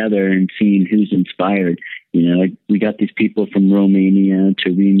it together and seeing who's inspired. You know, like we got these people from Romania to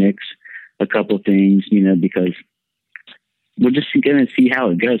remix a couple things, you know, because we're just going to see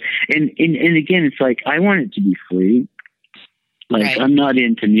how it goes. And again, it's like, I want it to be free. Like, I'm not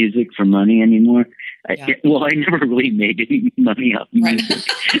into music for money anymore. I never really made any money off music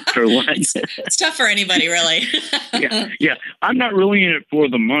for one. It's tough for anybody, really. Yeah. I'm not really in it for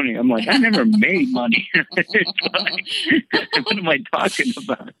the money. I'm like, I never made money. It's like, what am I talking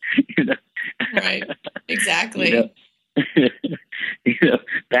about? You know? Right. Exactly. You know,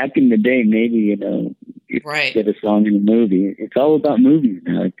 back in the day, maybe, you know, you get a song in a movie. It's all about movies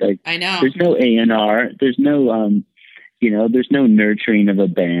now. Like, I know. There's no A&R. There's no, you know, there's no nurturing of a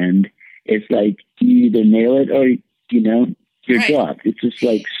band. It's like you either nail it or, you know, you're dropped. It's just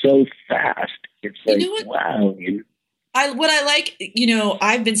like so fast. It's like, you know wow. You know? What I like, you know,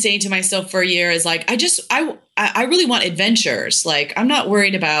 I've been saying to myself for a year is like, I really want adventures. Like, I'm not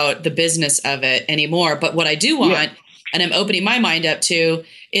worried about the business of it anymore, but what I do want, and I'm opening my mind up to,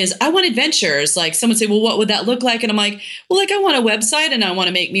 is I want adventures. Like someone say, well, what would that look like? And I'm like, well, like I want a website and I want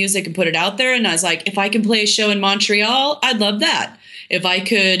to make music and put it out there. And I was like, if I can play a show in Montreal, I'd love that. If I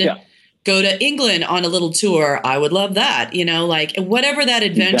could go to England on a little tour, I would love that. You know, like whatever that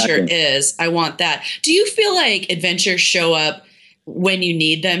adventure is, I want that. Do you feel like adventures show up when you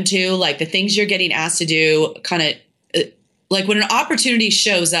need them to? Like the things you're getting asked to do, kind of like when an opportunity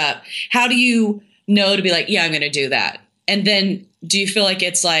shows up, how do you know to be like, yeah, I'm going to do that? And then do you feel like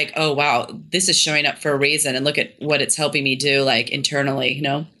it's like, oh, wow, this is showing up for a reason and look at what it's helping me do, like internally, you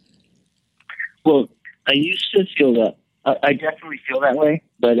know? Well, I used to feel that. I definitely feel that way.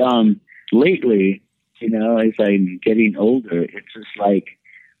 But lately, you know, as I'm getting older, it's just like,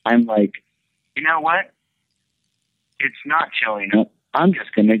 I'm like, you know what? It's not showing up. I'm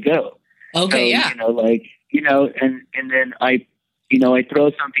just going to go. Okay, so, you know, like, you know, and then I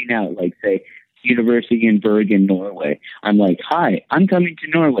throw something out, like say, University in Bergen, Norway. I'm like, hi, I'm coming to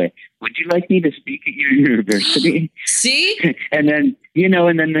Norway. Would you like me to speak at your university? See? And then, you know,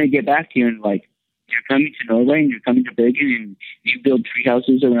 and then they get back to you and like, you're coming to Norway and you're coming to Bergen and you build tree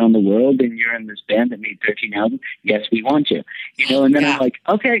houses around the world and you're in this band that made 13 albums. Yes, we want you. You know, and then I'm like,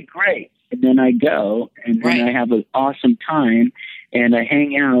 okay, great. And then I go and then I have an awesome time. And I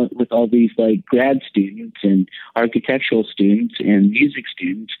hang out with all these like grad students and architectural students and music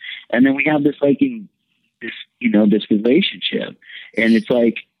students. And then we have this like this relationship. And it's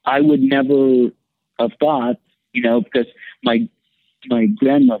like, I would never have thought, you know, because my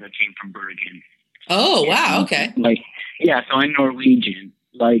grandmother came from Bergen. Oh, wow. Okay. Like, yeah. So I'm Norwegian.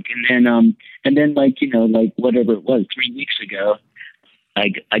 Like, and then like, you know, like whatever it was 3 weeks ago,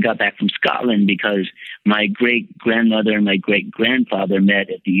 I got back from Scotland because my great grandmother and my great grandfather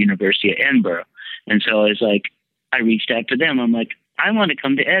met at the University of Edinburgh. And so I was like, I reached out to them. I'm like, I want to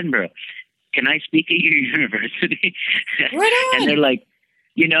come to Edinburgh. Can I speak at your university? Right on. And they're like,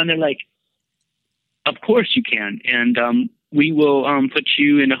 you know, and they're like, of course you can. And we will put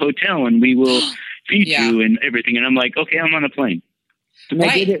you in a hotel and we will feed you and everything. And I'm like, okay, I'm on a plane. And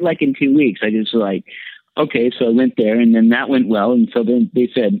I did it like in 2 weeks. I just like, okay, so I went there, and then that went well. And so then they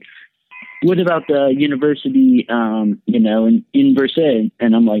said, what about the university, you know, in Versailles?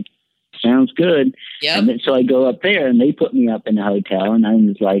 And I'm like, sounds good. Yep. And then, so I go up there, and they put me up in a hotel, and I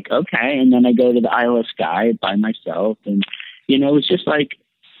was like, okay. And then I go to the Isle of Skye by myself. And, you know, it's just like,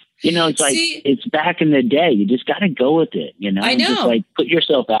 It's like, it's back in the day. You just got to go with it, I know. Just like put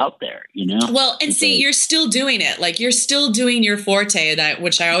yourself out there, Well, and see, you're still doing it. Like you're still doing your forte,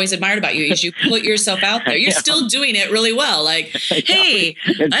 which I always admired about you, is you put yourself out there. You're still doing it really well. Like, hey,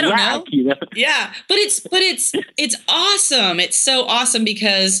 I don't know. Yeah. But it's awesome. It's so awesome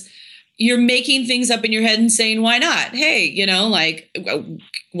because you're making things up in your head and saying, why not? Hey, like,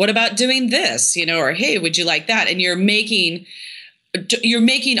 what about doing this? Or, hey, would you like that? And you're making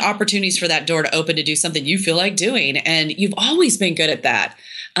opportunities for that door to open to do something you feel like doing. And you've always been good at that.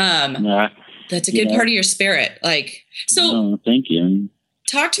 That's a good part of your spirit. Like, so thank you.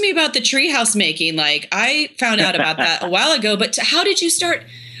 Talk to me about the treehouse making. Like I found out about that a while ago, but how did you start?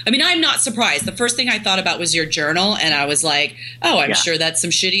 I mean, I'm not surprised. The first thing I thought about was your journal. And I was like, oh, I'm sure that's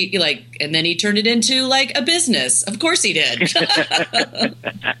some shitty, like, and then he turned it into like a business. Of course he did.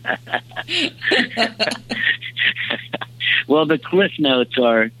 Well, the Cliff Notes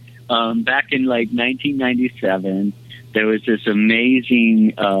are back in like 1997. There was this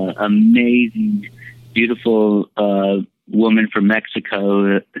amazing, beautiful woman from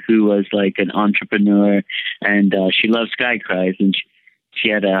Mexico who was like an entrepreneur, and she loved Sky Cries, and she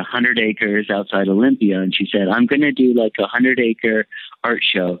had 100 acres outside Olympia, and she said, "I'm going to do like 100-acre art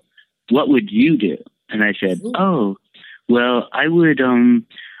show. What would you do?" And I said, "Oh, well, I was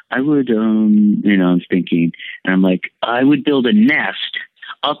thinking, and I'm like, I would build a nest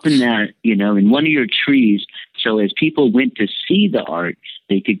up in that, in one of your trees. So as people went to see the art,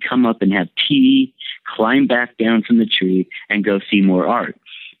 they could come up and have tea, climb back down from the tree and go see more art."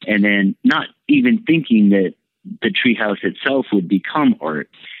 And then not even thinking that the treehouse itself would become art.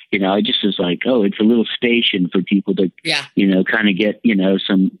 I just was like, oh, it's a little station for people to, kind of get,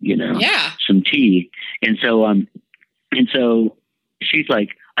 some, some tea. And so she's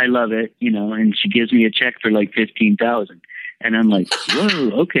like, I love it, and she gives me a check for like $15,000. And I'm like,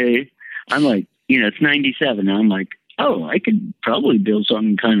 whoa, okay. I'm like, it's 97. And I'm like, oh, I could probably build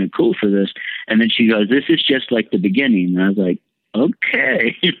something kind of cool for this. And then she goes, this is just like the beginning. And I was like,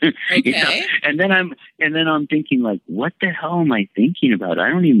 okay. Okay. And then I'm thinking like, what the hell am I thinking about? I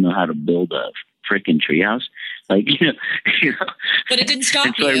don't even know how to build a freaking treehouse. Like, But it didn't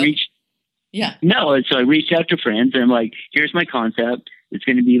stop so you. So I reached out to friends and I'm like, here's my concept. It's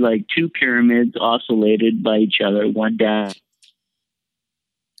going to be like two pyramids oscillated by each other, one down.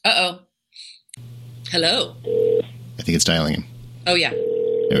 Uh-oh. Hello. I think it's dialing him. Oh, yeah.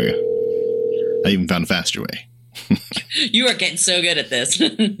 There we go. I even found a faster way. You are getting so good at this.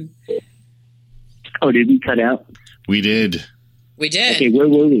 Oh, did we cut out? We did. We did. Okay, where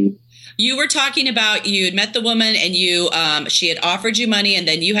were we? You were talking about you had met the woman and you she had offered you money, and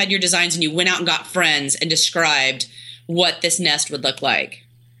then you had your designs and you went out and got friends and described what this nest would look like.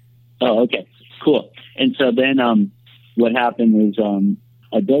 Oh, okay. Cool. And so then what happened was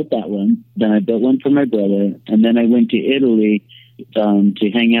I built that one. Then I built one for my brother. And then I went to Italy to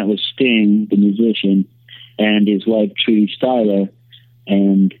hang out with Sting, the musician, and his wife, Trudy Styler.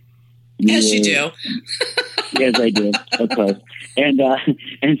 And you do. Yes, I did, of course. And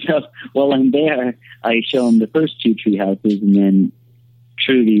so while I'm there, I show him the first two tree houses, and then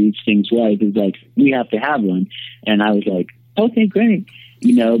Trudy, Sting's wife, is like, we have to have one. And I was like, okay, great.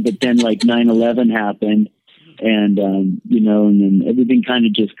 But then like 9/11 happened, and, and then everything kind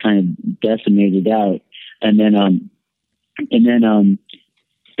of decimated out. And then I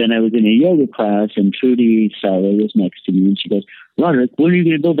was in a yoga class, and Trudy Styler was next to me, and she goes, Roderick, when are you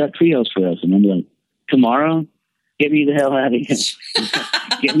going to build that treehouse for us? And I'm like, tomorrow? Get me the hell out of here.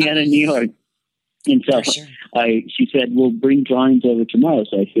 Get me out of New York. And so she said, well, bring drawings over tomorrow.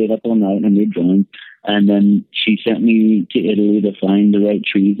 So I stayed up all night and made drawings. And then she sent me to Italy to find the right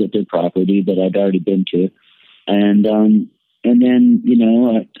trees at their property that I'd already been to. And then,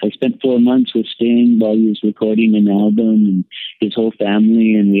 I spent 4 months with Sting while he was recording an album, and his whole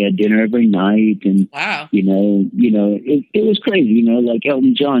family, and we had dinner every night. And, wow. It was crazy, like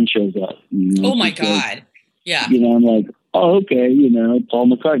Elton John shows up. Oh my God. Yeah. I'm like, oh, okay. Paul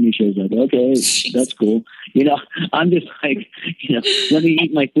McCartney shows up. Okay. Jeez. That's cool. I'm just like, let me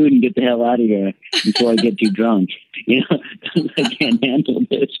eat my food and get the hell out of here before I get too drunk. I can't handle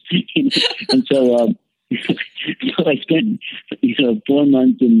this. And so, so I spent, 4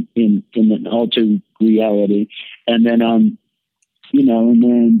 months in an altered reality. And then, and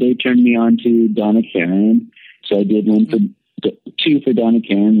then they turned me on to Donna Karan. So I did two for Donna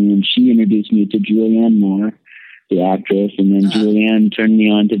Karan, and then she introduced me to Julianne Moore, the actress. And then Julianne turned me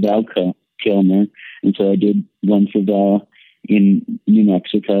on to Val Kilmer. And so I did one for Val in New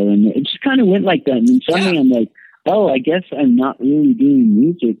Mexico. And it just kind of went like that. And suddenly I'm like, oh, I guess I'm not really doing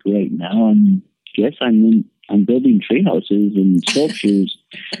music right now. Guess I'm building tree houses and sculptures.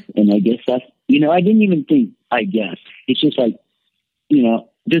 And I guess that's, I didn't even think, I guess. It's just like,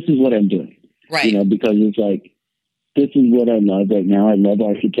 this is what I'm doing. Right. Because it's like, this is what I love right now. I love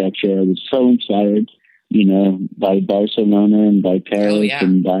architecture. I was so inspired, by Barcelona and by Paris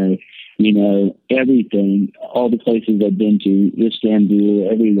and by, everything, all the places I've been to, Istanbul,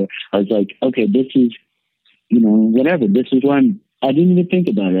 everywhere. I was like, okay, this is, whatever. This is where I didn't even think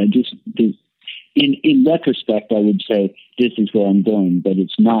about it. In retrospect, I would say this is where I'm going, but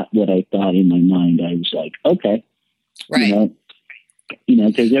it's not what I thought in my mind. I was like, okay, right.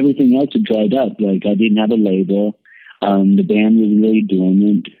 Because everything else had dried up. Like I didn't have a label. The band was really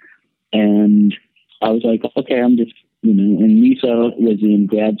dormant, and I was like, okay, I'm just, and Lisa was in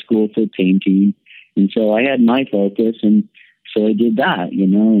grad school for painting, and so I had my focus, and so I did that,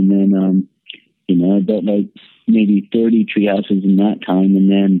 and then, I built like maybe 30 tree houses in that time,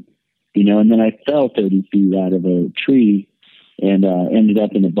 and then, and then I fell 30 feet out of a tree and ended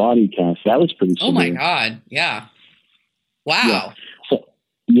up in a body cast. That was pretty severe. Oh my God. Yeah. Wow.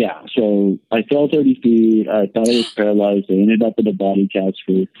 Yeah. So I fell 30 feet. I thought I was paralyzed. I ended up in a body cast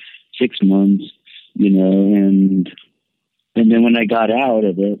for 6 months, and then when I got out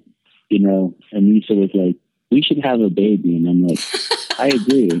of it, Anissa was like, we should have a baby. And I'm like, I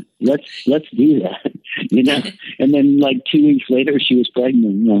agree. Let's do that, and then like 2 weeks later she was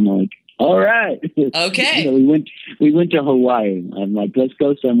pregnant, and I'm like, all right. Okay. We went to Hawaii. I'm like, let's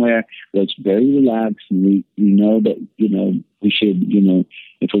go somewhere that's very relaxed, and we know that, we should,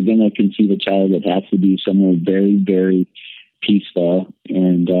 if we're going to conceive a child, it has to be somewhere very, very peaceful.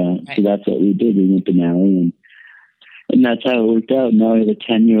 And right. So that's what we did. We went to Maui, and that's how it worked out. Now I have a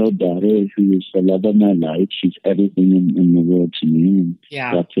 10-year-old daughter who is the love of my life. She's everything in the world to me. And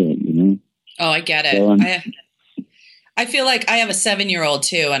that's it, Oh, I get it. So, I feel like I have a 7-year-old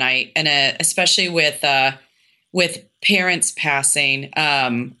too. And especially with parents passing,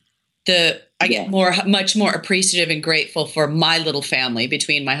 I get much more appreciative and grateful for my little family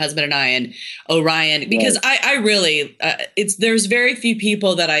between my husband and I and Orion, because I really, there's very few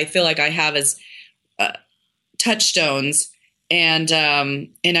people that I feel like I have as touchstones. And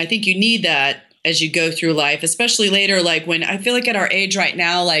I think you need that as you go through life, especially later, like when I feel like at our age right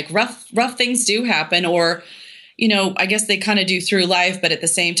now, like rough things do happen, or, I guess they kind of do through life, but at the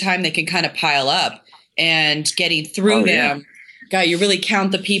same time, they can kind of pile up, and getting through them. Yeah. God, you really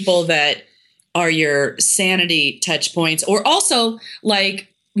count the people that are your sanity touch points, or also like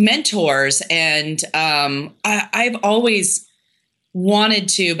mentors. And I've always wanted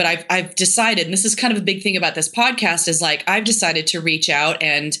to, but I've decided, and this is kind of a big thing about this podcast, is like I've decided to reach out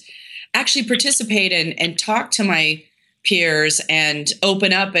and actually participate and talk to my peers and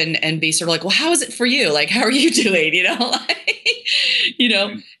open up and be sort of like, well, how is it for you? Like, how are you doing?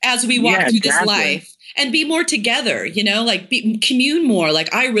 As we walk through this life, and be more together, commune more.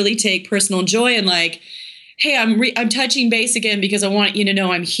 Like I really take personal joy in like, hey, I'm touching base again because I want you to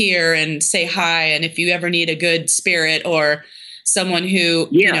know I'm here, and say hi. And if you ever need a good spirit or someone who,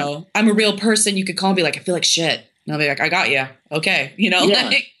 I'm a real person, you could call and be like, I feel like shit. And I'll be like, I got you. Okay.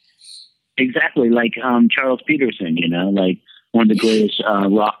 Exactly. Like Charles Peterson, like one of the greatest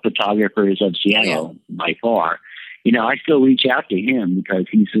rock photographers of Seattle by far. I still reach out to him because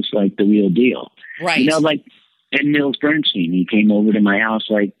he's just like the real deal. Right. And Nils Bernstein, he came over to my house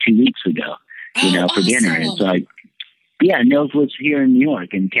like 2 weeks ago, for dinner. It's like, Nils was here in New York,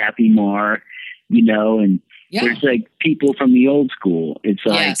 and Kathy Marr, and there's like people from the old school. It's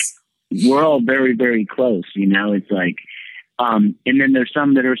like, we're all very, very close, it's like, and then there's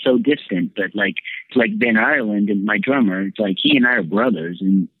some that are so distant, but like, it's like Ben Ireland and my drummer, it's like he and I are brothers.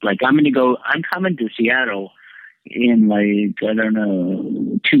 And like, I'm coming to Seattle in like, I don't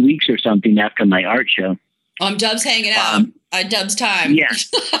know, 2 weeks or something after my art show. Dub's hanging out at Dub's time. Yeah,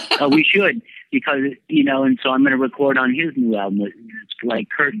 we should, because, and so I'm going to record on his new album. It's like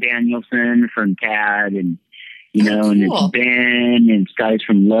Kurt Danielson from Tad, and, cool. And it's Ben and guys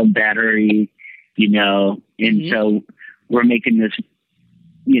from Love Battery, and so we're making this,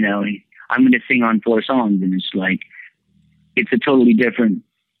 I'm going to sing on 4 songs, and it's like, it's a totally different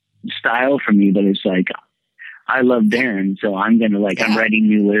style for me, but it's like, I love Darren, so I'm going to I'm writing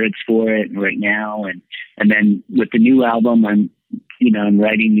new lyrics for it right now. And then with the new album, I'm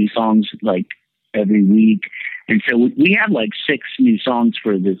writing new songs like every week. And so we have like 6 new songs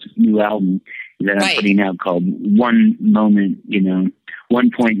for this new album that I'm putting out called One Moment,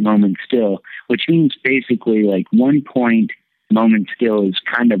 1 Point Moment Still, which means basically like 1 point moment still is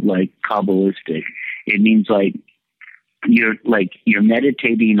kind of like Kabbalistic. It means like you're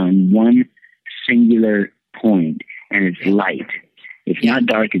meditating on one singular point, and it's light. It's not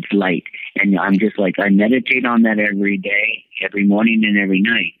dark, it's light. And I'm just like, I meditate on that every day, every morning and every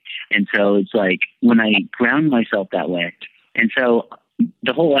night. And so it's like when I ground myself that way. And so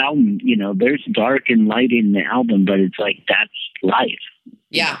the whole album, you know, there's dark and light in the album, but it's like, that's life.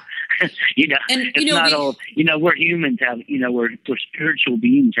 Yeah. You know, and, it's not all, you know, we're humans have, you know, we're spiritual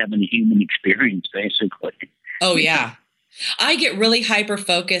beings having a human experience, basically. Oh, yeah. I get really hyper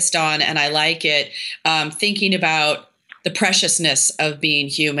focused on, and I like it, thinking about the preciousness of being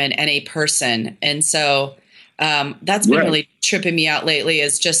human and a person. And so that's been really tripping me out lately,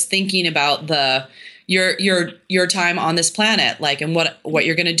 is just thinking about your time on this planet, like, and what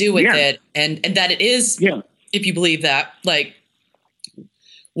you're going to do with it. And that it is, if you believe that, like,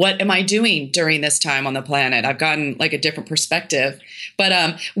 what am I doing during this time on the planet? I've gotten like a different perspective, but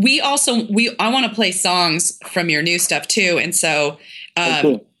I want to play songs from your new stuff too. And so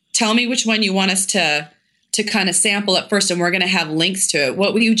Cool. Tell me which one you want us to kind of sample at first, and we're going to have links to it.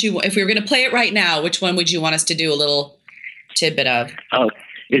 What would you, if we were going to play it right now, which one would you want us to do a little tidbit of? Oh,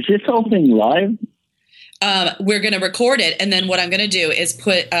 is this whole thing live? We're going to record it. And then what I'm going to do is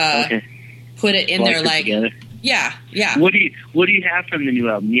put it in there like, together. Yeah. What do you have from the new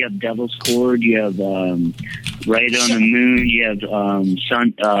album? You have Devil's Chord. You have Right on the Moon. You have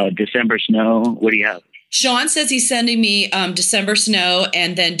December Snow. What do you have? Sean says he's sending me December Snow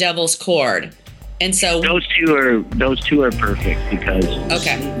and then Devil's Chord, and so those two are perfect because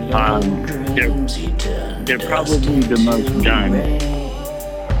they're probably the most done.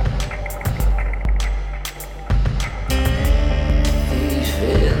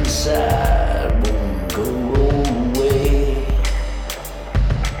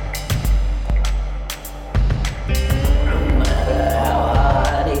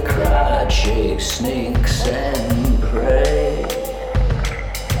 Snakes and prey.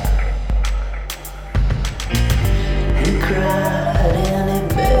 He cried and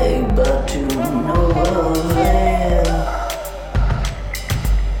he begged, but to no avail.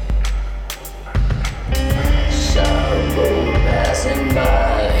 Sorrow passing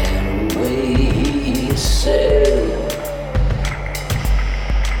by and away he sailed.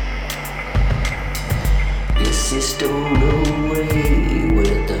 Yes, he stole away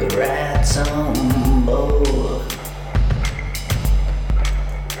with the rats on board.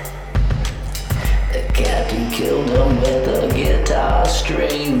 The captain killed him with a guitar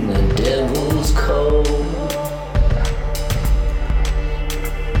string, the devil's cold. The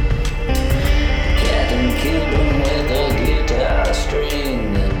captain killed him with a guitar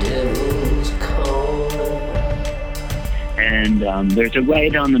string, the devil's cold. And there's a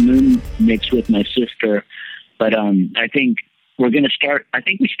Right on the Moon mix with my sister, but I think we're going to start. I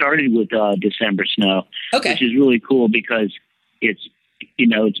think we started with December Snow, which is really cool because it's, you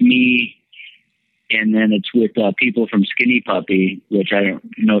know, it's me, and then it's with people from Skinny Puppy, which I don't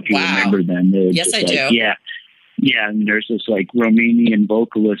know if you remember them. Yes, I do. Yeah, and there's this like Romanian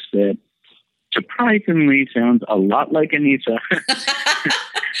vocalist that surprisingly sounds a lot like Anissa,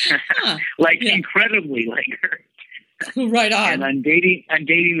 incredibly like her. Right on. And I'm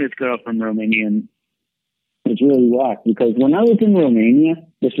dating this girl from Romania. And it's really whack because when I was in Romania,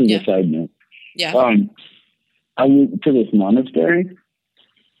 this is a side note. Yeah. I went to this monastery.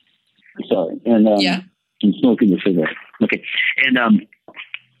 Sorry, and I'm smoking a cigarette. Okay, and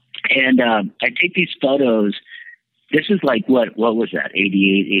I take these photos. This is like what was that?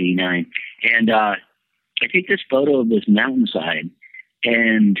 88, 89, and I take this photo of this mountainside,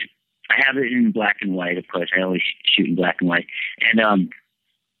 and I have it in black and white. Of course, I always shoot in black and white, and I'm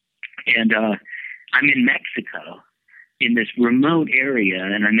in Mexico in this remote area,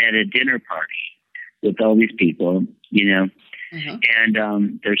 and I'm at a dinner party with all these people, you know,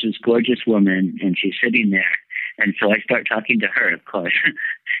 and there's this gorgeous woman, and she's sitting there, and so I start talking to her, of course.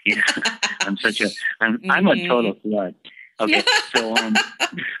 You know, I'm a total slut. Okay, so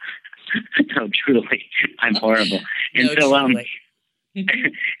no, truly, I'm horrible, and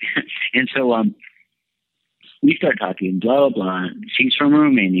so we start talking, blah, blah, blah. She's from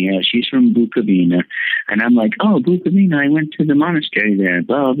Romania. She's from Bukovina. And I'm like, oh, Bukovina, I went to the monastery there,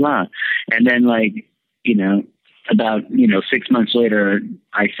 blah, blah, blah. And then, like, you know, about, 6 months later,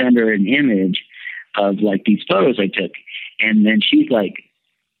 I send her an image of, like, these photos I took. And then she's like,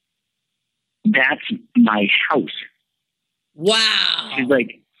 that's my house. Wow.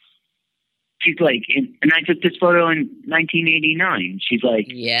 She's like, and I took this photo in 1989. She's like,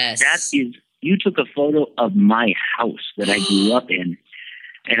 yes, you took a photo of my house that I grew up in.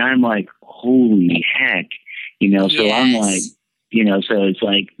 And I'm like, holy heck, so I'm like, so it's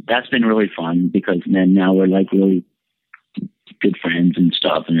like, that's been really fun because then now we're like really good friends and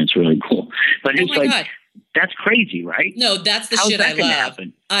stuff. And it's really cool. But it's like, That's crazy, right? No, that's the How's shit that I gonna love.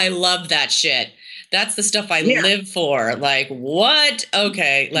 happen? I love that shit. That's the stuff I Yeah. live for. Like, what?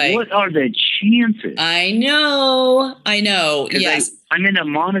 Okay. Like, What are the chances? I know. 'Cause Yes. I'm in a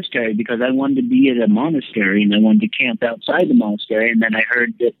monastery because I wanted to be at a monastery and I wanted to camp outside the monastery. And then I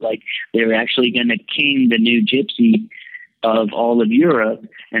heard that like they were actually going to king the new gypsy of all of Europe.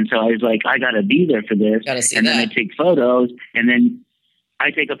 And so I was like, I got to be there for this. Gotta see and then I that. take photos, and then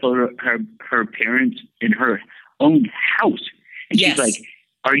I take a photo of her parents in her own house. And Yes. she's like,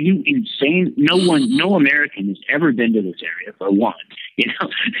 are you insane? No American has ever been to this area for one, you know?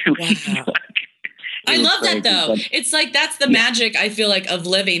 Wow. I was love that crazy, though. but- It's like that's the magic I feel like of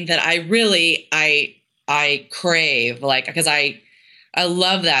living that I really I crave, like, because I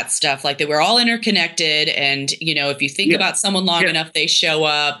love that stuff. Like that we're all interconnected, and you know, if you think Yeah. about someone long Yeah. enough, they show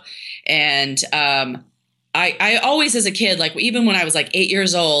up. And I always, as a kid, like even when I was like 8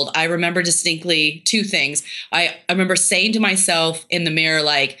 years old, I remember distinctly two things. I remember saying to myself in the mirror,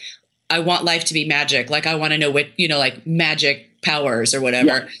 like, I want life to be magic. Like I want to know what, you know, like magic powers or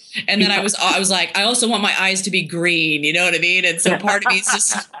whatever. And then I was like, I also want my eyes to be green. You know what I mean? And so part of me is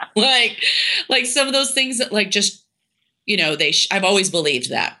just like some of those things that like just, you know, I've always believed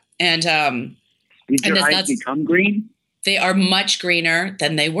that. And Did your and eyes that's- become green? they are much greener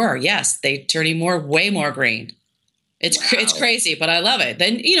than they were. Yes, they turning way more green. It's Wow. crazy, but I love it.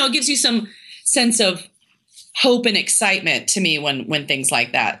 Then, you know, it gives you some sense of hope and excitement to me when things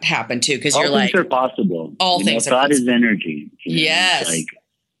like that happen too, because All you're things like, are possible. all You things know, are thought is possible. energy. You know? Yes. It's like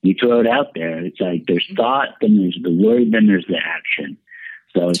you throw it out there. It's like there's thought, then there's the word, then there's the action.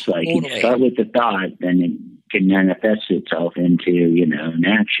 So it's like you Totally. start with the thought, then it can manifest itself into, you know, an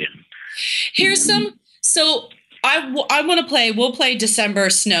action. here's some. So we'll play December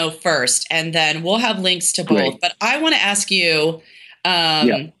Snow first, and then we'll have links to both. Great. But I want to ask you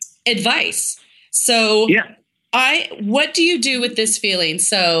advice. So Yeah. what do you do with this feeling?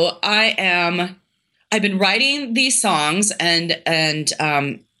 So I've been writing these songs and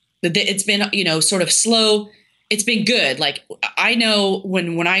it's been, you know, sort of slow. It's been good. Like I know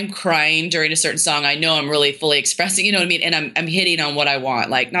when I'm crying during a certain song, I know I'm really fully expressing, you know what I mean? And I'm hitting on what I want.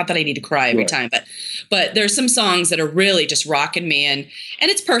 Like, not that I need to cry every time, but there's some songs that are really just rocking me, and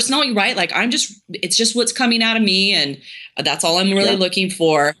it's personal, you're right? Like it's just what's coming out of me, and that's all I'm really looking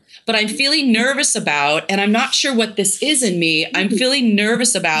for. But I'm feeling nervous about, and I'm not sure what this is in me. I'm feeling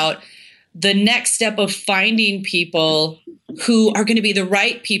nervous about the next step of finding people who are going to be the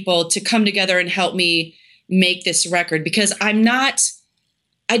right people to come together and help me make this record, because I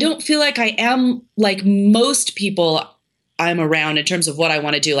don't feel like I am like most people I'm around in terms of what I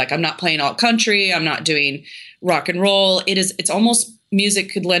want to do. Like I'm not playing alt country. I'm not doing rock and roll. It's almost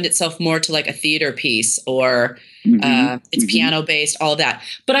music could lend itself more to like a theater piece, or it's piano based, all of that.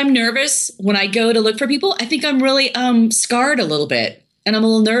 But I'm nervous when I go to look for people. I think I'm really scarred a little bit. And I'm a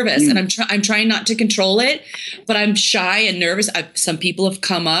little nervous, and I'm trying not to control it, but I'm shy and nervous. Some people have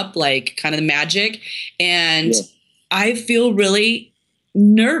come up, like kind of the magic, and I feel really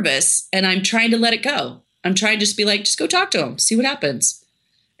nervous, and I'm trying to let it go. I'm trying to just be like, just go talk to them, see what happens.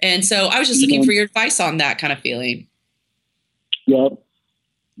 And so I was just looking for your advice on that kind of feeling. Well,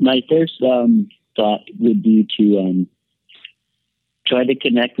 my first thought would be to try to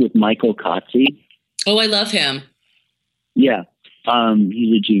connect with Michael Kotze. Oh, I love him. Yeah.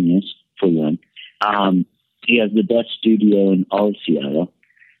 He's a genius, for one. He has the best studio in all of Seattle.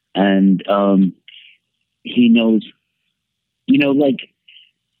 And he knows, you know, like,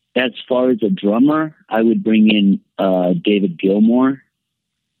 as far as a drummer, I would bring in David Gilmour.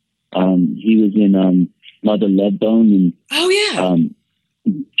 He was in Mother Love Bone. And, oh,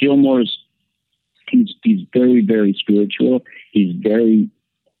 yeah. Gilmour's, he's very, very spiritual. He's very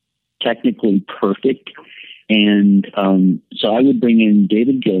technically perfect. And so I would bring in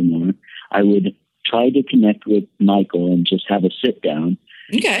David Gilmour. I would try to connect with Michael and just have a sit down.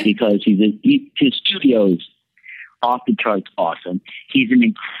 Okay. Because his studio is off the charts awesome. He's an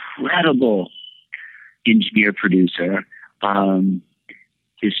incredible engineer producer.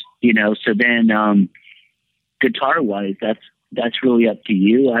 You know, so then guitar wise, that's really up to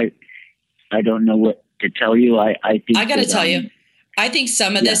you. I don't know what to tell you. I think I got to tell you. I think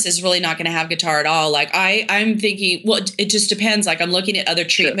some of this is really not going to have guitar at all. Like I'm thinking, well, it just depends. Like I'm looking at other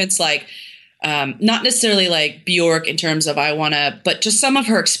treatments, like not necessarily like Bjork in terms of but just some of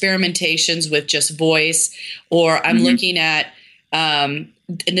her experimentations with just voice, or I'm looking at, and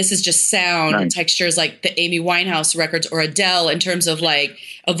this is just sound and textures, like the Amy Winehouse records or Adele in terms of like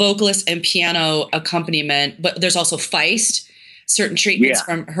a vocalist and piano accompaniment. But there's also Feist, certain treatments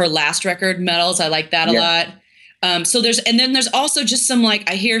from her last record, Metals. I like that a lot. So there's also just some, like,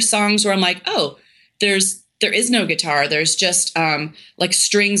 I hear songs where I'm like, oh, there's there is no guitar. There's just like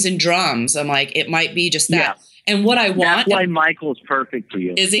strings and drums. I'm like, it might be just that. Yeah. And what I want. That's why Michael's perfect for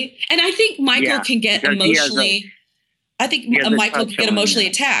you. Is he? And I think Michael can get emotionally. I think Michael can get emotionally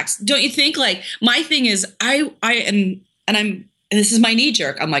attacked. Don't you think? Like, my thing is, and this is my knee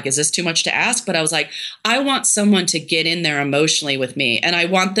jerk. I'm like, is this too much to ask? But I was like, I want someone to get in there emotionally with me. And I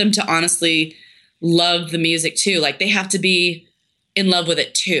want them to honestly love the music too. Like, they have to be in love with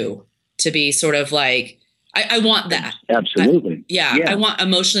it too, to be sort of like, I want that. Absolutely. I want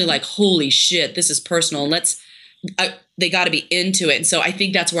emotionally like, holy shit, this is personal. They got to be into it. And so I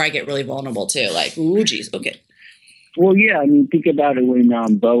think that's where I get really vulnerable too. Like, ooh, geez. Okay. Well, yeah. I mean, think about it when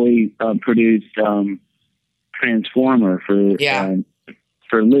Bowie produced Transformer for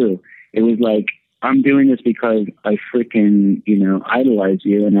Lou. It was like, I'm doing this because I freaking, idolize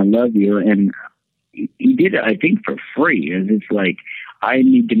you and I love you. And he did it, I think, for free. And it's like, I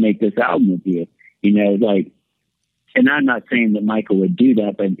need to make this album with you, and I'm not saying that Michael would do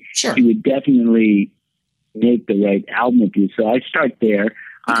that, but sure, he would definitely make the right album with you. So I start there.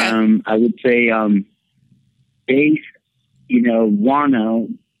 Okay. I would say bass,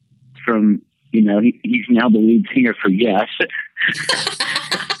 Wano from, he's now the lead singer for Yes.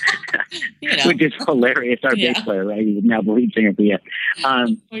 Which is hilarious. Our bass player, right? He's now the lead singer for Yes. Oh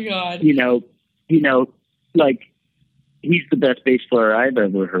my God. Like, he's the best bass player I've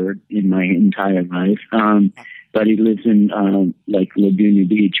ever heard in my entire life. But he lives in Laguna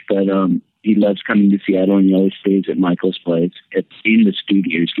Beach. But he loves coming to Seattle, and he always stays at Michael's place. It's in the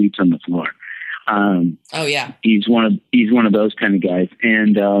studio. He sleeps on the floor. Oh yeah. He's one of those kind of guys.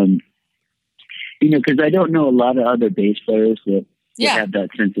 And because I don't know a lot of other bass players that have that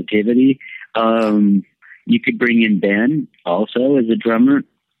sensitivity. You could bring in Ben also as a drummer.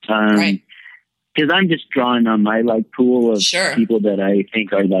 Right. Because I'm just drawing on my pool of people that I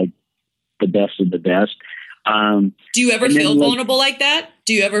think are like the best of the best. Do you ever feel vulnerable like that?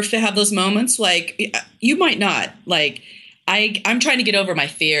 Do you ever have those moments? Like, you might not. Like, I'm trying to get over my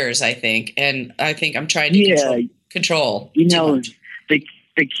fears, I think. And I think I'm trying to control. The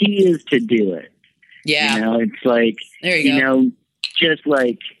key is to do it. Yeah. It's like, there you go. Just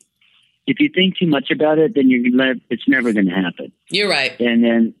like, if you think too much about it, then it's never going to happen. You're right. And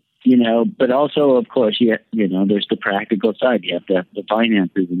then, but also, of course, there's the practical side. You have to have the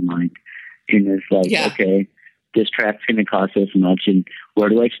finances in mind. And it's like, okay, this track's going to cost this much, and where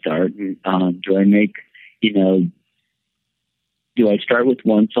do I start? And, do I make, do I start with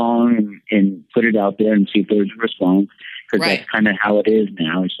one song and put it out there and see if there's a response? Because that's kind of how it is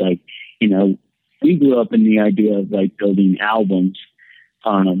now. It's like, we grew up in the idea of building albums,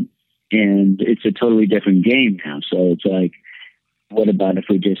 and it's a totally different game now. So it's like, what about if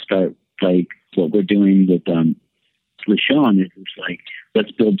we just start what we're doing with LaShawn? Is it's like,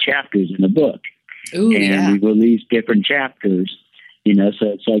 let's build chapters in a book. Ooh, and we release different chapters, so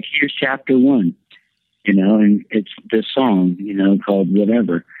it's like, here's chapter 1, and it's this song, called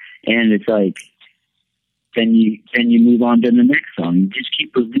whatever. And it's like, then you move on to the next song. You just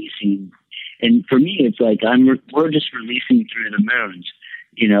keep releasing. And for me, it's like, we're just releasing through the moons,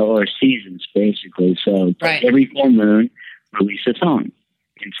 or seasons basically. So every full moon, release a song.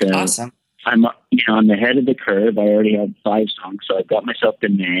 And so awesome. I'm, on the head of the curve. I already have 5 songs, so I've got myself to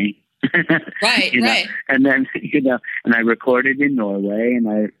May. Right. And then, and I recorded in Norway, and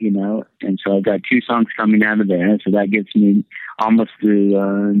and so I've got 2 songs coming out of there. So that gets me almost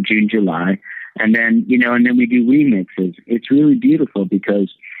through June, July. And then, and then we do remixes. It's really beautiful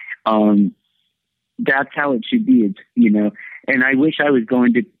because that's how it should be. It's, and I wish I was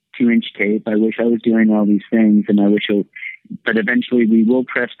going to 2-inch tape. I wish I was doing all these things, and but eventually we will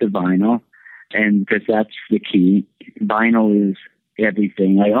press the vinyl, and because that's the key. Vinyl is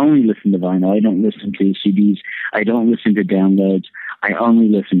everything. I only listen to vinyl. I don't listen to CDs. I don't listen to downloads. I only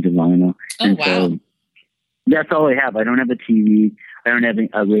listen to vinyl. Oh, wow. So that's all I have. I don't have a TV. I don't have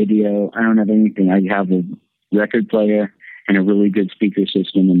a radio. I don't have anything. I have a record player and a really good speaker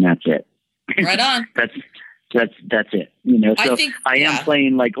system, and that's it. Right on. That's it. So I am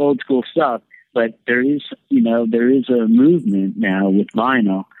playing old school stuff, but there is a movement now with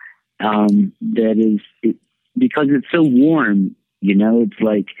vinyl that is because it's so warm. It's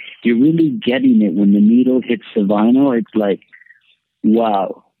like you're really getting it when the needle hits the vinyl. It's like,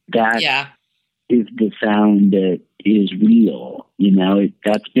 wow, that is the sound that is real.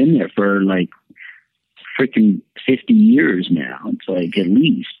 That's been there for freaking 50 years now. It's like, at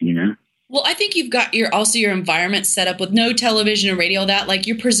least, Well, I think you've got your environment set up with no television or radio, that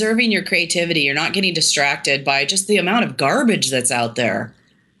you're preserving your creativity. You're not getting distracted by just the amount of garbage that's out there,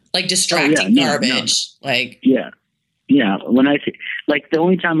 distracting garbage. Yeah. When I the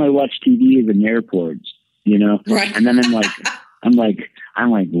only time I watch TV is in airports, you know? Right. And then I'm like,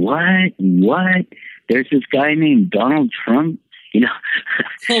 what? There's this guy named Donald Trump, you know?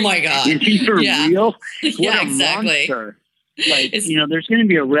 Oh my God. Is he for real? What Yeah, a exactly. monster. Like, you know, there's going to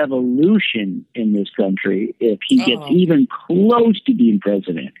be a revolution in this country if he gets even close to being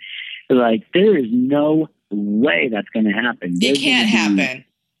president. Like, there is no way that's going to happen. It can't happen.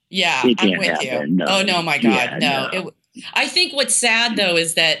 Yeah, I'm with you. No. Oh, no, my God. Yeah, no. I think what's sad, though,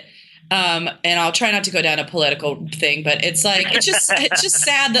 is that, and I'll try not to go down a political thing, but it's like, it's just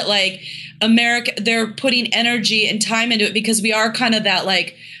sad that, like, America, they're putting energy and time into it because we are kind of that,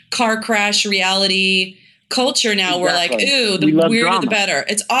 like, car crash reality culture now. Exactly. We're like, ooh, the weirder drama. The better.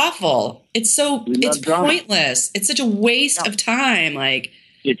 It's awful. It's pointless. It's such a waste of time. Like,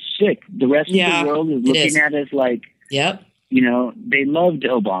 it's sick. The rest of the world is looking at us like, yep. You know, they loved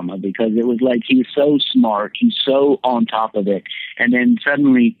Obama because it was like he was so smart, he's so on top of it, and then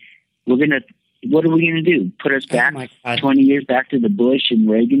suddenly what are we gonna do? Put us back 20 years back to the Bush and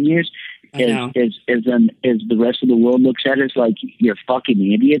Reagan years? As the rest of the world looks at us like you're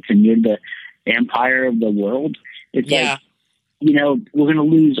fucking idiots and you're the empire of the world. It's like, you know, we're gonna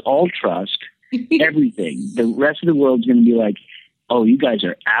lose all trust, everything. The rest of the world's gonna be like, oh, you guys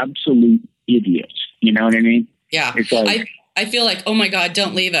are absolute idiots. You know what I mean? Yeah. It's like, I feel like, oh my God,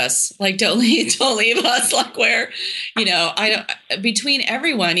 don't leave us. Like, don't leave us. Like, where, you know, between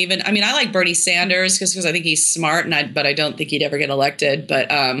everyone, even, I mean, I like Bernie Sanders because I think he's smart but I don't think he'd ever get elected,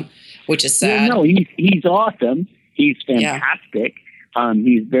 but, which is sad. Well, no, he's awesome. He's fantastic. Yeah.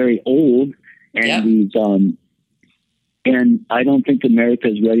 He's very old and he's, and I don't think America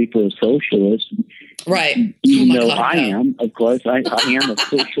is ready for a socialist. Right. Even though I am, of course, I am a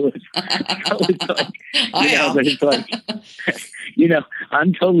socialist. So it's like, but it's like, you know,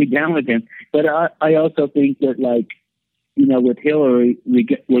 I'm totally down with him. But I also think that, like, you know, with Hillary,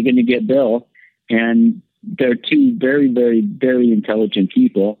 we're going to get Bill, and they're two very, very, very intelligent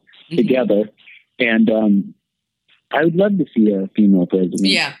people together. And I would love to see a female president.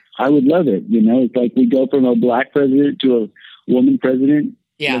 Yeah. I would love it. You know, it's like we go from a black president to a woman president.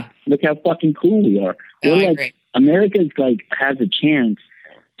 Yeah. Look how fucking cool we are. Oh, We're like, America's like has a chance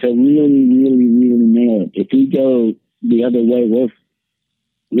to really, really, really nail it. If we go the other way,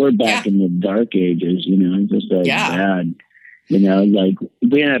 we're back in the dark ages, you know, it's just like bad. You know, like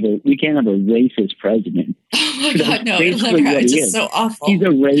we can't have a racist president. Oh my God, no, it's just so awful. He's a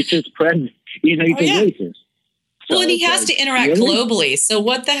racist president. You know, he's a racist. So well, and he has to interact globally. So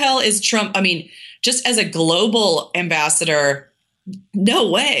what the hell is Trump? I mean, just as a global ambassador, no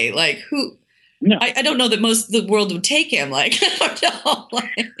way. Like who? No. I don't know that most of the world would take him. Like, I don't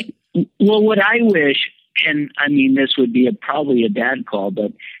know. Well, what I wish, and I mean, this would be probably a bad call,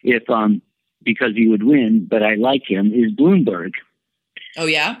 but if because he would win, but I like him, is Bloomberg. Oh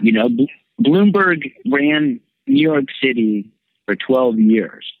yeah. You know, Bloomberg ran New York City for 12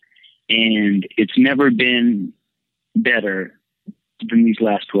 years, and it's never been better than these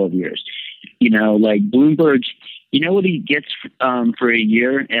last 12 years. You know, like Bloomberg, you know what he gets for a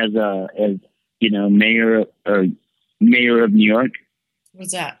year as you know, mayor of New York?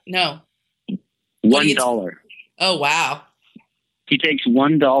 What's that? No. $1. Oh wow. He takes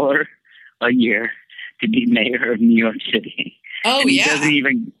 $1 a year to be mayor of New York City. Oh, and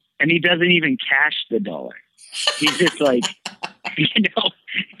he doesn't even cash the dollar. He's just like, you know,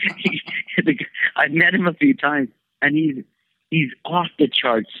 I've met him a few times, and he's off the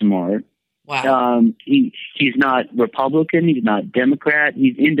chart smart. Wow. He's not Republican. He's not Democrat.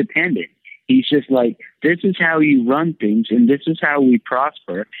 He's independent. He's just like, this is how you run things, and this is how we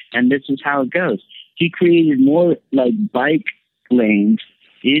prosper, and this is how it goes. He created more like bike lanes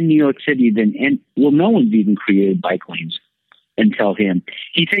in New York City than no one's even created bike lanes until him.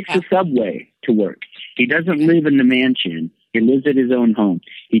 He takes the subway to work. He doesn't live in the mansion. He lives at his own home.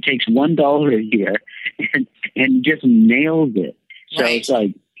 He takes $1 a year and just nails it. So it's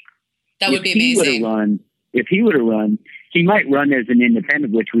like, that would be amazing. If he would have run, he might run as an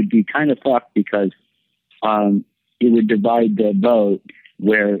independent, which would be kind of fucked because it would divide the vote.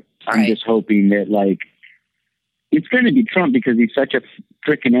 Where I'm just hoping that, like, it's going to be Trump because he's such a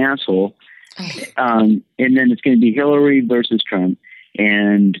freaking asshole. And then it's going to be Hillary versus Trump.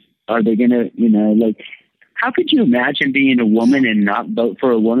 And are they going to, you know, like, how could you imagine being a woman and not vote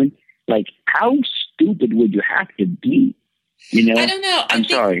for a woman? Like, how stupid would you have to be? You know, I don't know. I'm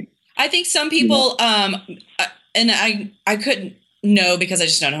sorry. I think some people, and I couldn't know because I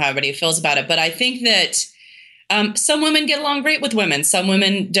just don't know how everybody feels about it. But I think that some women get along great with women. Some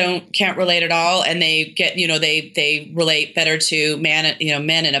women can't relate at all, and they get, you know, they relate better to men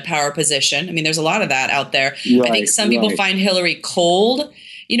in a power position. I mean, there's a lot of that out there. Right, I think some people find Hillary cold.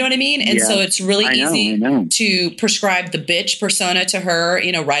 You know what I mean? And so it's really easy to prescribe the bitch persona to her,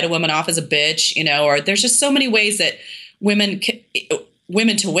 you know, write a woman off as a bitch, you know, or there's just so many ways that women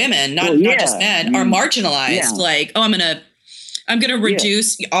to women, not just men, are marginalized. Yeah. Like, oh, I'm going to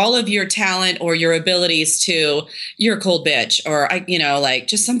reduce all of your talent or your abilities to you're a cold bitch, or you know, like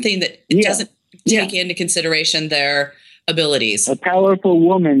just something that doesn't take into consideration their abilities. A powerful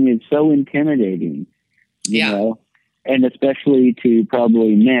woman is so intimidating, you know, and especially to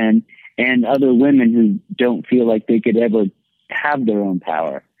probably men and other women who don't feel like they could ever have their own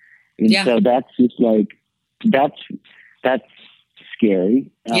power. And so that's just like, that's scary.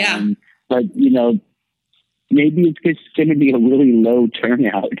 But, you know, maybe it's just going to be a really low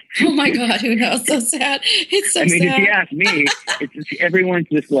turnout. Oh my God, who knows? So sad. It's so sad. If you ask me, it's just, everyone's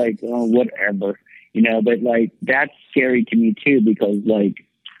just like, oh, whatever, you know, but like, that's scary to me too, because like,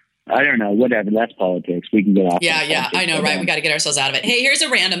 I don't know, whatever, that's politics. We can get off. Yeah, I know, right? We got to get ourselves out of it. Hey, here's a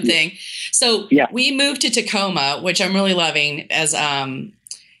random thing. So we moved to Tacoma, which I'm really loving as,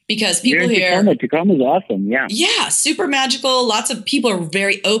 because people here. Tacoma's awesome. Yeah. Yeah. Super magical. Lots of people are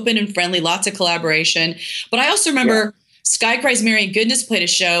very open and friendly, lots of collaboration. But I also remember Sky Cries Mary and Goodness played a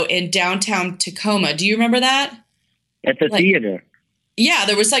show in downtown Tacoma. Do you remember that? At the theater. Yeah.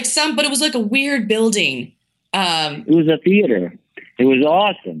 There was like but it was like a weird building. It was a theater. It was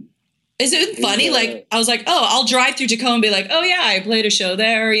awesome. Is it funny? Like, I was like, oh, I'll drive through Tacoma and be like, oh yeah, I played a show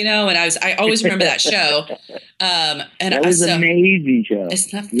there, you know, and I always remember that show. And that was an amazing show.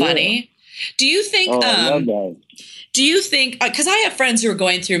 Isn't that funny? Yeah. Do you think, I love that. Do you think, cause I have friends who are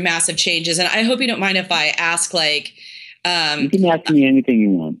going through massive changes, and I hope you don't mind if I ask like, you can ask me anything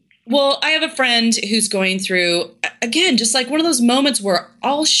you want. Well, I have a friend who's going through, again, just like one of those moments where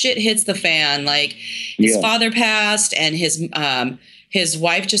all shit hits the fan. Like his father passed, and his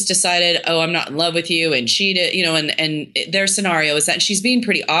wife just decided, oh, I'm not in love with you, and cheated, you know, and their scenario is that she's being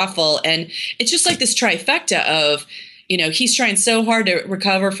pretty awful. And it's just like this trifecta of, you know, he's trying so hard to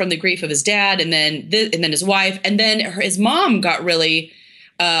recover from the grief of his dad, and then his wife, and then his mom got really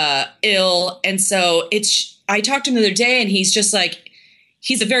ill. And so I talked to him the other day, and he's just like,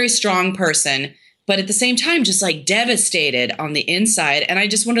 he's a very strong person, but at the same time, just like devastated on the inside. And I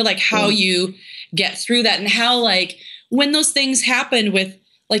just wonder like how you get through that, and how like, when those things happened with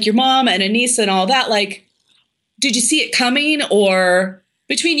like your mom and Anissa and all that, like, did you see it coming? Or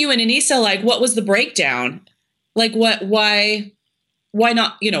between you and Anissa, like, what was the breakdown? Like, why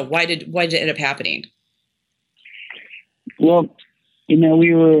not, you know, why did it end up happening? Well, you know,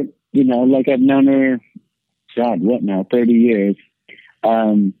 we were, you know, like I've known her, 30 years.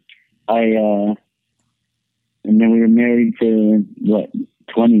 And then we were married for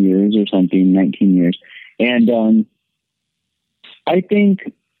 20 years or something, 19 years. And, I think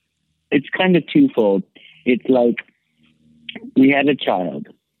it's kind of twofold. It's like we had a child,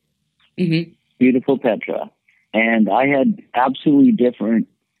 beautiful Petra, and I had absolutely different,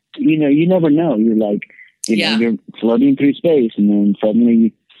 you know, you never know. You're like, you know, you're floating through space, and then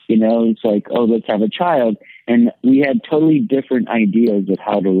suddenly, you know, it's like, oh, let's have a child. And we had totally different ideas of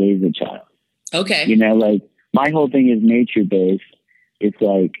how to raise a child. Okay. You know, like my whole thing is nature-based. It's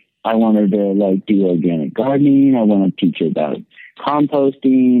like, I want her to like do organic gardening. I want to teach her about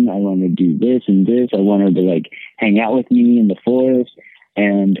composting. I want to do this and this. I want her to like hang out with me in the forest.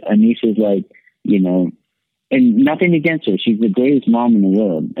 And Anissa's like, you know, and nothing against her. She's the greatest mom in the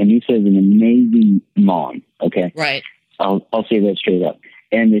world. Anissa is an amazing mom. Okay. Right. I'll say that straight up.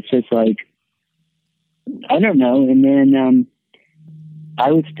 And it's just like, I don't know. And then,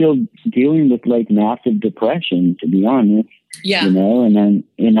 I was still dealing with like massive depression, to be honest. Yeah. You know, and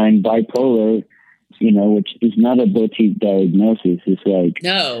I'm bipolar, you know, which is not a boutique diagnosis. It's like,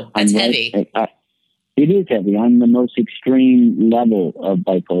 no, that's heavy. It is heavy. I'm the most extreme level of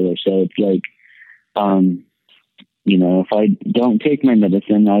bipolar. So it's like, you know, if I don't take my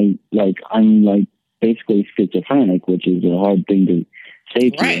medicine, I'm like basically schizophrenic, which is a hard thing to say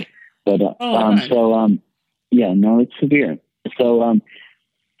to you. But, yeah, no, it's severe. So,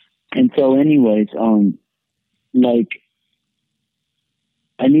 and so anyways, like,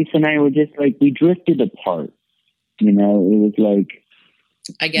 Anissa and I were just like, we drifted apart, you know, it was like,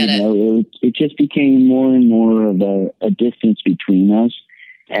 I get it. Know, it just became more and more of a distance between us.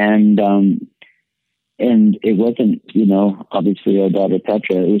 And it wasn't, you know, obviously our daughter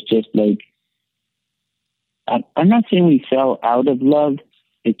Petra. It was just like, I'm not saying we fell out of love.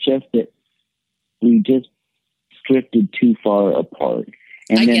 It's just that we just drifted too far apart.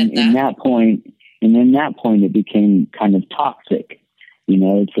 And then in that point, it became kind of toxic. You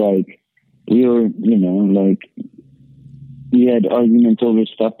know, it's like we were, you know, like we had arguments over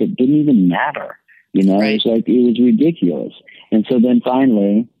stuff that didn't even matter. You know, It's like, it was ridiculous. And so then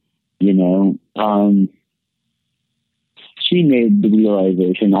finally, she made the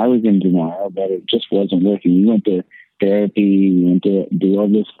realization. I was in denial that it just wasn't working. We went to therapy, we went to do all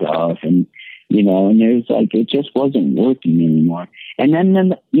this stuff, and and it was like it just wasn't working anymore. And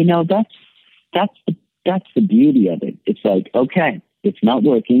then that's the beauty of it. It's like, okay, it's not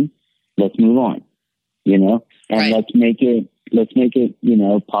working. Let's move on. And right. let's make it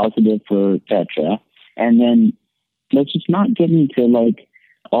positive for Petra, and then let's just not get into like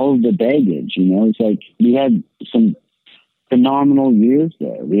all of the baggage. It's like we had some phenomenal years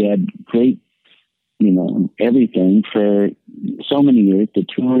there. We had great, everything for so many years. The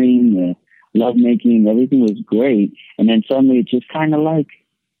touring, the lovemaking, everything was great. And then suddenly it just kind of like,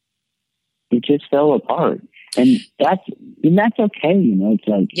 it just fell apart. And that's okay. It's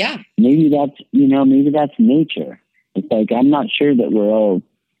like, yeah, maybe that's nature. It's like, I'm not sure that we're all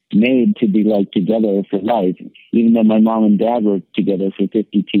made to be like together for life, even though my mom and dad were together for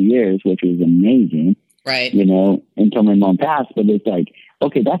 52 years, which was amazing. Right. Until my mom passed. But it's like,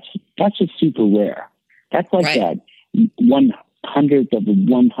 okay, that's just super rare. That's like right. that 1/100th of a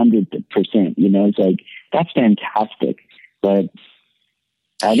 100%. It's like, that's fantastic. But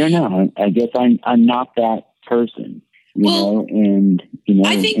I don't know. I guess I'm not that person, and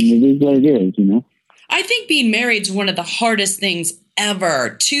I think, and it is what it is, I think being married is one of the hardest things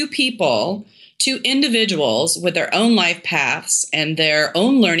ever. Two individuals with their own life paths and their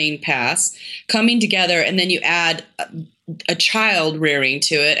own learning paths coming together, and then you add a child rearing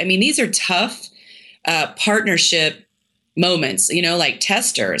to it. I mean, these are tough partnership moments, like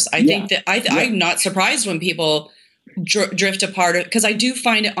testers. I think that I'm not surprised when people drift apart, because I do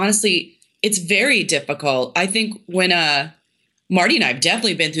find it, honestly, it's very difficult. I think when Marty and I have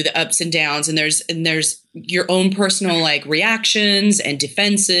definitely been through the ups and downs, and there's your own personal like reactions and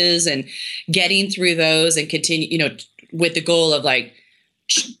defenses, and getting through those and continue, with the goal of like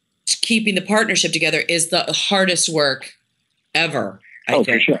keeping the partnership together is the hardest work ever. I think.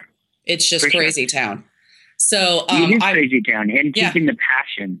 For sure. It's just crazy town. So it is crazy town, and keeping the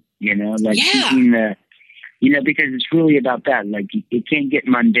passion, keeping the, because it's really about that. Like, it can't get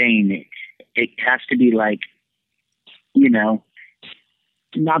mundane. It has to be like,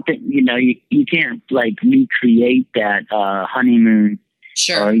 not that, you can't like recreate that honeymoon,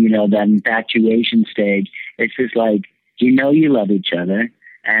 sure, or, that infatuation stage. It's just like, you love each other,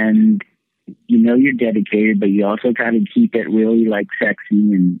 and you're dedicated, but you also got to keep it really like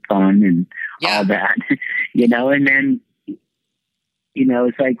sexy and fun and all that, and then,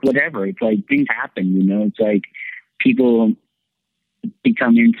 it's like whatever. It's like things happen, it's like people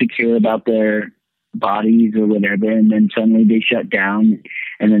become insecure about their bodies or whatever, and then suddenly they shut down,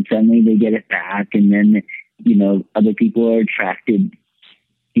 and then suddenly they get it back, and then other people are attracted,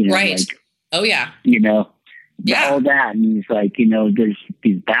 right, like, oh yeah, all that, and it's like, there's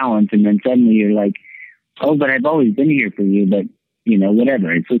these balance, and then suddenly you're like, oh, but I've always been here for you, but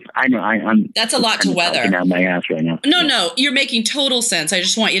whatever. It's just, I know I'm that's a lot to weather. Out my ass right now. No, you're making total sense. I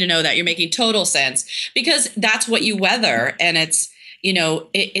just want you to know that you're making total sense, because that's what you weather, and it's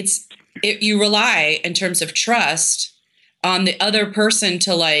you rely in terms of trust on the other person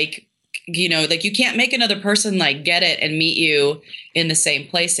to like you can't make another person like get it and meet you in the same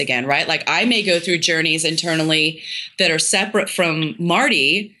place again, right? Like, I may go through journeys internally that are separate from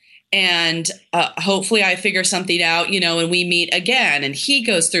Marty, and hopefully I figure something out, and we meet again, and he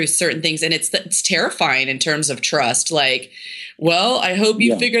goes through certain things, and it's terrifying in terms of trust. Like, well, I hope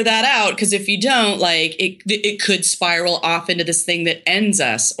you figure that out, because if you don't, like, it could spiral off into this thing that ends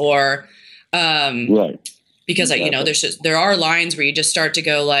us, or right. Because exactly. There are lines where you just start to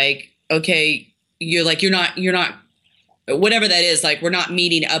go like, okay, you're not whatever that is, like, we're not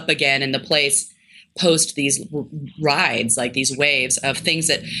meeting up again in the place post these rides, like these waves of things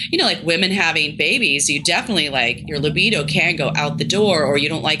that, like women having babies, you definitely like your libido can go out the door, or you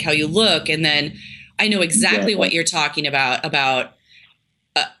don't like how you look. And then I know exactly what you're talking about.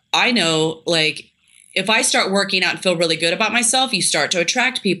 I know, like, if I start working out and feel really good about myself, you start to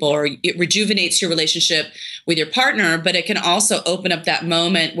attract people, or it rejuvenates your relationship with your partner. But it can also open up that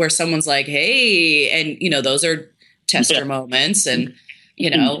moment where someone's like, hey, and, those are tester moments. And,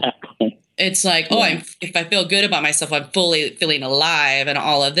 it's like, if I feel good about myself, I'm fully feeling alive and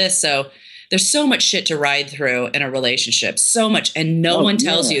all of this. So there's so much shit to ride through in a relationship, so much. And no one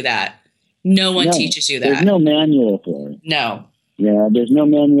tells you that. No one teaches you that. There's no manual for it. No. Yeah, there's no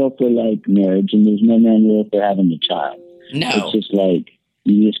manual for like marriage, and there's no manual for having a child. No. It's just like,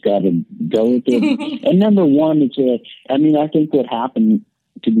 you just got to go with it. And number one, I think what happened,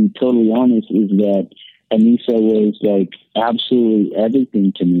 to be totally honest, is that Anissa was like absolutely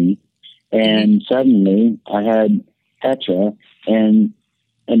everything to me. And suddenly I had, Petra, and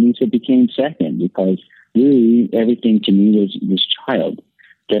Anissa became second, because really everything to me was this child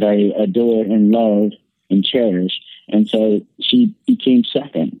that I adore and love and cherish. And so she became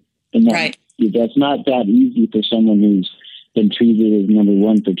second. And that's not that easy for someone who's been treated as number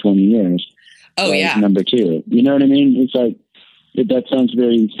one for 20 years. Oh, yeah. Number two. You know what I mean? It's like, that sounds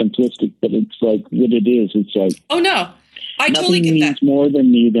very simplistic, but it's like what it is. It's like, oh, no. I totally nothing get means that. more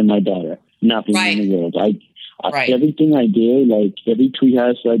than me than my daughter. Nothing Right. in the world. Right. Everything I do, like every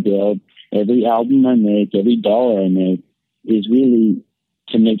treehouse I build, every album I make, every dollar I make, is really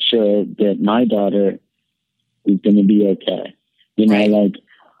to make sure that my daughter is going to be okay. Right. Like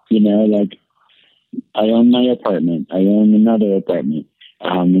I own my apartment. I own another apartment.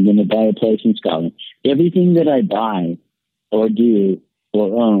 I'm going to buy a place in Scotland. Everything that I buy or do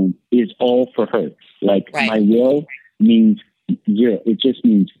or own is all for her. Like my will means zero. It just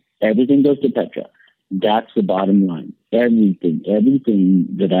means everything goes to Petra. That's the bottom line. Everything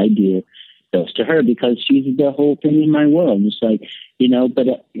that I do goes to her, because she's the whole thing in my world. It's like,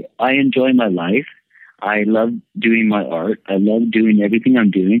 but I enjoy my life. I love doing my art. I love doing everything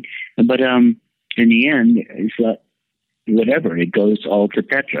I'm doing. But in the end, it's like, whatever, it goes all to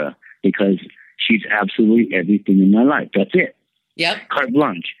Petra, because she's absolutely everything in my life. That's it. Yep. Carte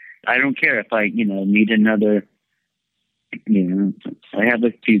blanche. I don't care if I, meet another, I have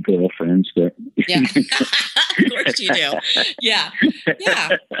a few girlfriends, but yeah. Of course you do. Yeah. Yeah.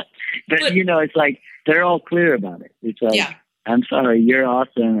 but it's like, they're all clear about it. It's like, I'm sorry, you're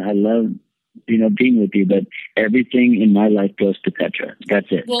awesome. I love, being with you, but everything in my life goes to Petra. That's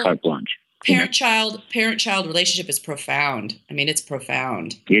it. Well, carte blanche. Parent-child relationship is profound. I mean, it's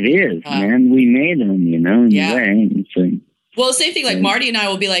profound. It is, man. We made them, in a way. It's like, well, the same thing, like Marty and I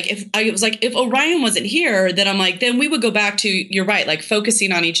will be like, if Orion wasn't here, then I'm like, then we would go back to, you're right, like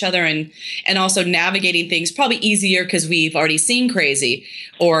focusing on each other and also navigating things probably easier because we've already seen crazy,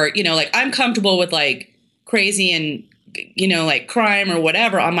 or, like I'm comfortable with like crazy and, like crime or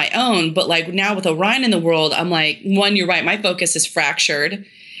whatever on my own. But like now with Orion in the world, I'm like, one, you're right, my focus is fractured.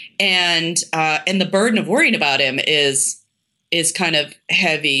 And the burden of worrying about him is kind of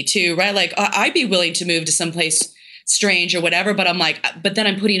heavy too, right? Like I'd be willing to move to someplace strange or whatever, but I'm like, but then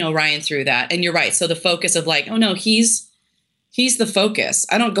I'm putting Orion through that. And you're right. So the focus of like, oh no, he's the focus.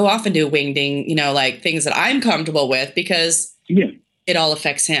 I don't go off and do wingding, like things that I'm comfortable with, because it all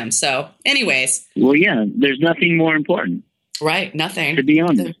affects him. So anyways. Well, yeah, there's nothing more important. Right. Nothing. To be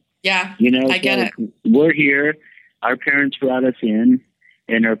honest. Yeah. I get it. We're here. Our parents brought us in.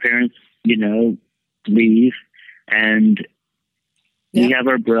 And our parents, leave, and we have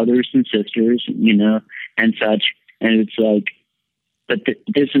our brothers and sisters, and such. And it's like, but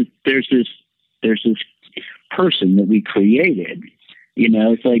there's this person that we created,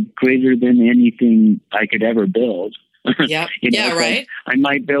 it's like greater than anything I could ever build. Yeah. Yeah. Right. Like, I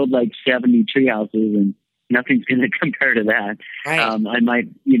might build like 70 tree houses and nothing's going to compare to that. Right. I might,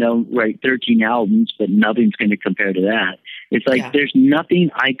 write 13 albums, but nothing's going to compare to that. It's like there's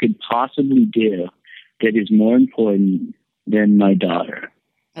nothing I could possibly do that is more important than my daughter.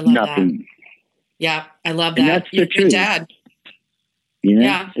 I love nothing. That. Yeah, I love that. And that's You're the a truth. good dad.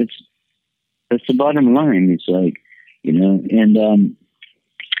 Yeah, that's the bottom line. It's like, and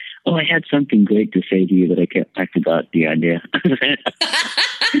I had something great to say to you, but I forgot the idea. Did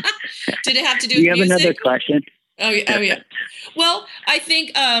it have to do? Do you with have music? another question? Oh yeah. Well, I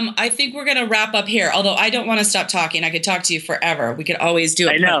think we're gonna wrap up here. Although I don't want to stop talking. I could talk to you forever. We could always do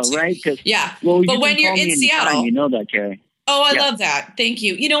it. I know, right? Yeah. Well, but when you're in Seattle, you know that, Carrie. Oh, I love that. Thank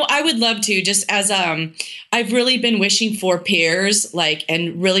you. I would love to, just as I've really been wishing for peers, like,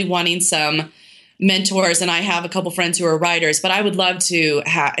 and really wanting some mentors. And I have a couple friends who are writers, but I would love to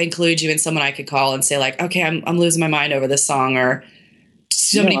include you in someone I could call and say like, okay, I'm losing my mind over this song, or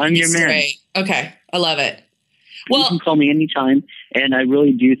somebody. I'm your man. Okay. I love it. Well, you can call me anytime, and I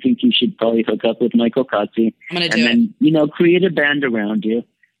really do think you should probably hook up with Michael Kotze. I'm going to do it. And then, create a band around you,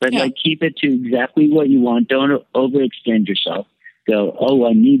 but like keep it to exactly what you want. Don't overextend yourself. Go, oh,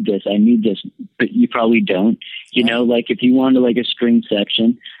 I need this, but you probably don't. Like if you want like a string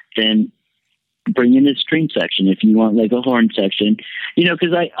section, then bring in a string section. If you want like a horn section,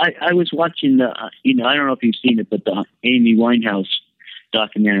 because I was watching the, I don't know if you've seen it, but the Amy Winehouse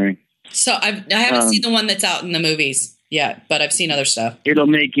documentary. So I haven't seen the one that's out in the movies yet, but I've seen other stuff. It'll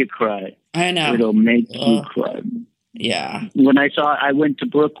make you cry. I know. It'll make you cry. Yeah. When I went to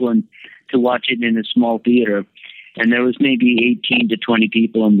Brooklyn to watch it in a small theater, and there was maybe 18 to 20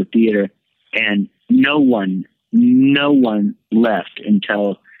 people in the theater, and no one left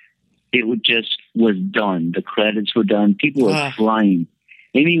until it was done. The credits were done. People were flying.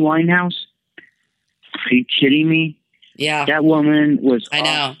 Amy Winehouse? Are you kidding me? Yeah. That woman was I know.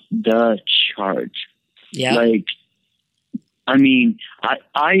 off the charts. Yeah. Like, I mean,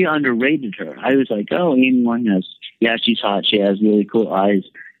 I underrated her. I was like, oh, Amy Winehouse. Yeah, she's hot. She has really cool eyes.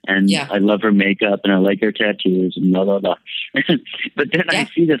 And Yeah. I love her makeup and I like her tattoos and blah, blah, blah. But then Yeah. I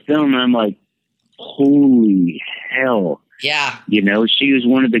see the film and I'm like, holy hell. Yeah. You know, she was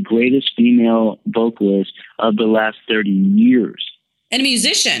one of the greatest female vocalists of the last 30 years. And a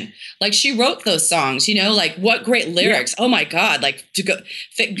musician. Like, she wrote those songs, you know, like, what great lyrics. Oh my God. Like, to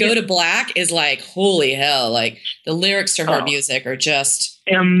go to Black is like, holy hell. Like, the lyrics to her music are just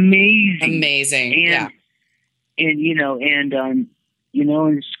amazing. Yeah. And, you know,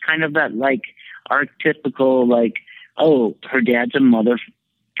 it's kind of that, like, archetypical, like, oh, her dad's a mother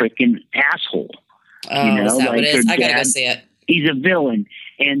freaking asshole. Oh, you know, is that like what it is? her I gotta go dad, see it. He's a villain.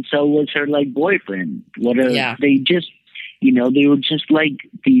 And so was her, like, boyfriend. Yeah. They just, you know, they were just like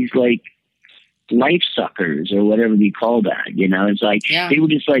these, like, life suckers or whatever they call that. You know, it's like, they were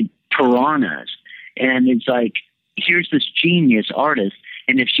just like piranhas. And it's like, here's this genius artist.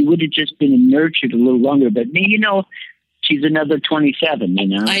 And if she would have just been nurtured a little longer, but, you know, she's another 27, you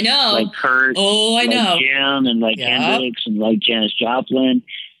know? I know. Like Kurt. Oh, I like know. Jim and like Hendrix and like Janis Joplin,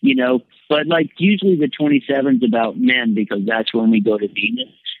 you know? But like usually the 27's about men because that's when we go to Venus.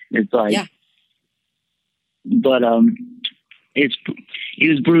 It's like, but it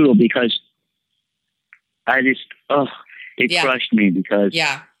was brutal because I just, it crushed me because,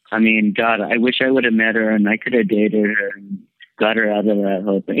 I mean, God, I wish I would have met her and I could have dated her and got her out of that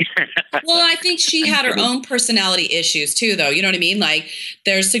whole thing. Well, I think she had her own personality issues too, though. You know what I mean? Like,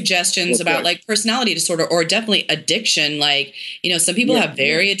 there's suggestions about like personality disorder or definitely addiction. Like, you know, some people have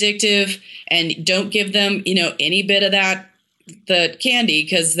very addictive and don't give them, you know, any bit of the candy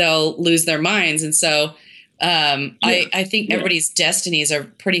because they'll lose their minds. And so I think everybody's destinies are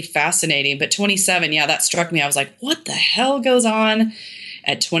pretty fascinating. But 27, that struck me. I was like, what the hell goes on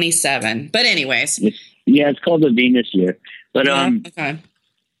at 27? But anyways. It's called the Venus year. But, okay.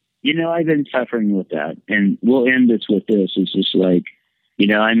 You know, I've been suffering with that. And we'll end this with this. It's just like, you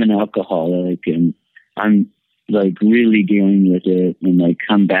know, I'm an alcoholic and I'm like really dealing with it and like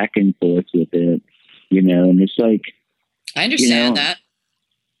come back and forth with it, you know, and it's like, I understand that.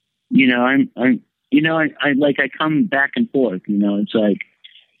 You know, I come back and forth, you know, it's like,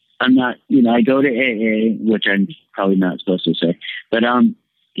 I'm not, you know, I go to AA, which I'm probably not supposed to say, but,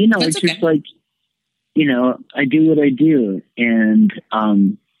 you know, it's just like, you know, I do what I do. And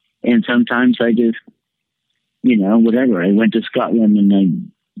sometimes I just, you know, whatever. I went to Scotland and I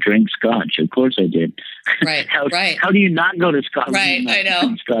drank scotch. Of course I did. Right. How do you not go to Scotland? Right. I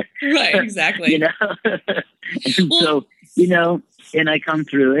know. Right. Exactly. You know? So, you know, and I come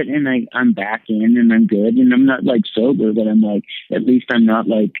through it and I'm back in and I'm good and I'm not like sober, but I'm like, at least I'm not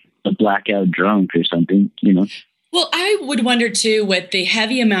like a blackout drunk or something, you know? Well, I would wonder too, with the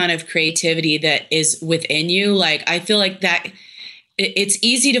heavy amount of creativity that is within you, like, I feel like that it's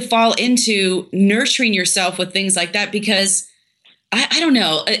easy to fall into nurturing yourself with things like that because I don't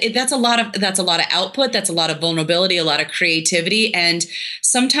know, that's a lot of output. That's a lot of vulnerability, a lot of creativity. And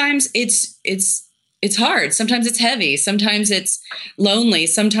sometimes it's hard. Sometimes it's heavy. Sometimes it's lonely.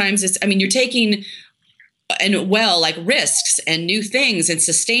 Sometimes you're taking like risks and new things and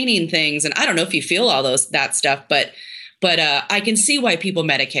sustaining things. And I don't know if you feel all that stuff, but I can see why people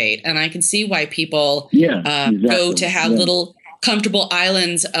medicate and I can see why people go to have little comfortable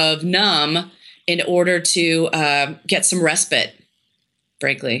islands of numb in order to get some respite,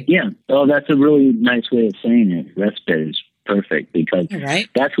 frankly. Yeah. Oh, that's a really nice way of saying it. Respite is perfect because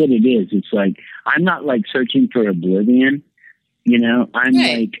that's what it is. It's like, I'm not like searching for oblivion. You know, I'm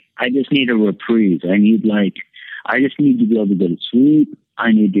like, I just need a reprieve. I just need to be able to go to sleep.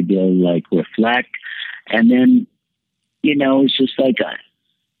 I need to be able to like reflect. And then, you know, it's just like,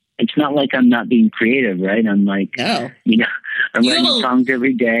 it's not like I'm not being creative, right? I'm like, you know, I'm writing songs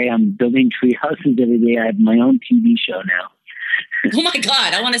every day. I'm building tree houses every day. I have my own TV show now. Oh my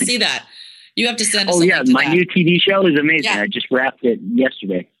God. I want to see that. You have to send us my new TV show is amazing. I just wrapped it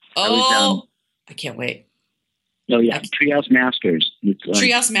yesterday. I can't wait. Oh yeah, Treehouse Masters.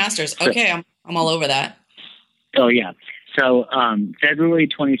 Treehouse Masters. Okay, I'm all over that. Oh yeah. So February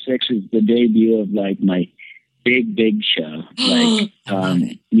 26th is the debut of like my big show. Like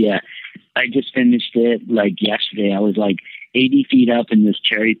I just finished it like yesterday. I was like 80 feet up in this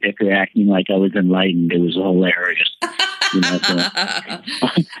cherry picker acting like I was enlightened. It was hilarious. You know,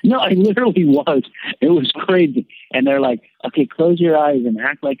 no, I literally was. It was crazy. And they're like, okay, close your eyes and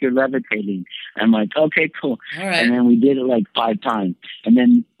act like you're levitating. I'm like, okay, cool. All right. And then we did it like 5 times. And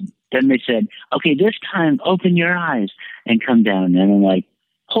then they said, okay, this time open your eyes and come down. And I'm like,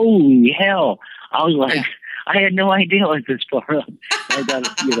 holy hell. I was like, I had no idea I was this far up. I got,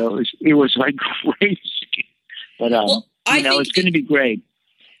 it was like crazy. But it's going to be great.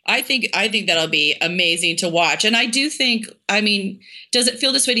 I think that'll be amazing to watch. And I do think, does it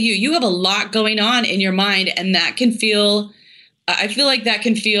feel this way to you? You have a lot going on in your mind, and that can feel, I feel like that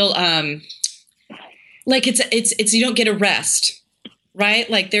can feel like it's you don't get a rest, right?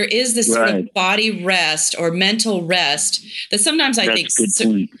 Like there is this sort of body rest or mental rest that sometimes I think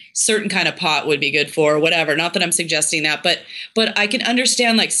certain kind of pot would be good for, or whatever. Not that I'm suggesting that, but I can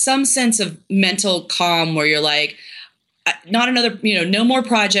understand like some sense of mental calm where you're like, not another, no more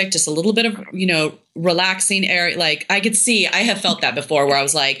project, just a little bit of, relaxing area. Like I have felt that before where I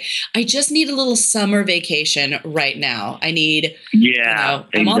was like, I just need a little summer vacation right now. I need,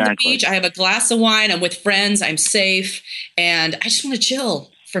 I'm on the beach. I have a glass of wine. I'm with friends. I'm safe. And I just want to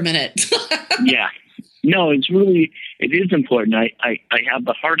chill for a minute. Yeah. No, it is important. I have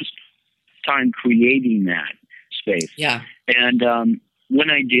the hardest time creating that space. Yeah. And when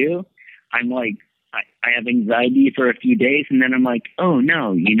I do, I'm like, I have anxiety for a few days, and then I'm like, oh,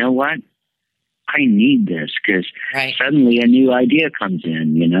 no, you know what? I need this because suddenly a new idea comes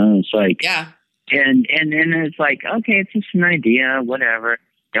in, It's like, and then it's like, okay, it's just an idea, whatever.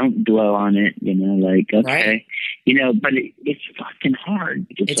 Don't dwell on it, okay. But it's fucking hard.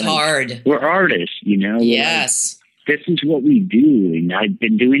 It's hard. We're artists, Yes. Like, this is what we do, and I've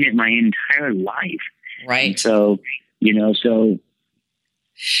been doing it my entire life. Right. And so,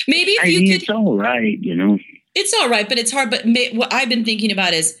 maybe if you could, it's all right, It's all right, but it's hard. But what I've been thinking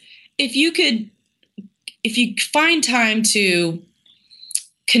about is if you find time to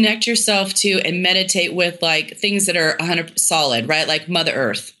connect yourself to and meditate with like things that are 100% solid, right? Like Mother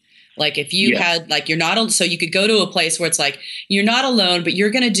Earth. Like if you had like, you're not, so you could go to a place where it's like, you're not alone, but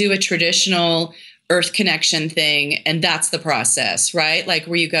you're going to do a traditional earth connection thing. And that's the process, right? Like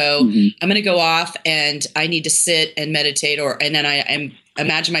where you go, I'm going to go off and I need to sit and meditate and then I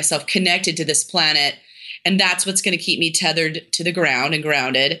imagine myself connected to this planet. And that's what's going to keep me tethered to the ground and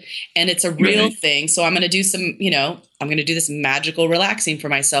grounded. And it's a real thing. So I'm going to do I'm going to do this magical relaxing for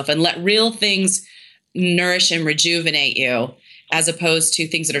myself and let real things nourish and rejuvenate you, as opposed to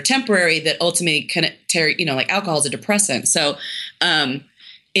things that are temporary that ultimately kind of tear, like alcohol is a depressant. So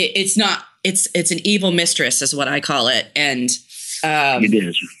it's an evil mistress is what I call it. And it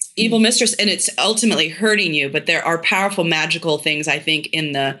is. Evil mistress, and it's ultimately hurting you. But there are powerful, magical things, I think,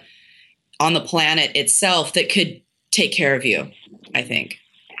 on the planet itself that could take care of you, I think.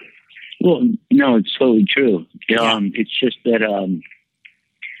 Well, no, it's totally true. It's just that,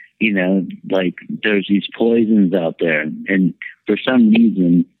 like there's these poisons out there, and for some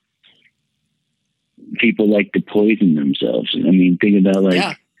reason, people like to poison themselves. I mean, think about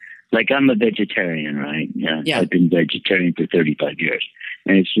like I'm a vegetarian, right? Yeah. I've been vegetarian for 35 years.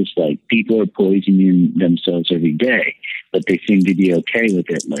 And it's just like people are poisoning themselves every day, but they seem to be okay with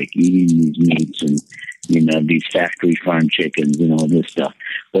it, like eating these meats and, these factory farm chickens and all this stuff.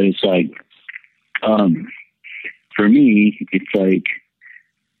 But it's like, for me, it's like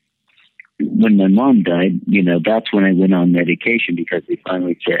when my mom died, that's when I went on medication because they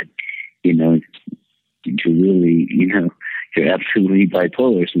finally said, to really, you're absolutely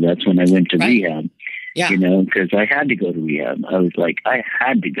bipolar. So that's when I went to rehab. Yeah. Because I had to go to rehab. I was like, I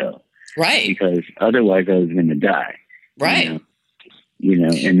had to go. Right. Because otherwise I was going to die. Right. And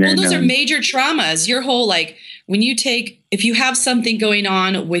then. Well, those are major traumas. Your whole, like, if you have something going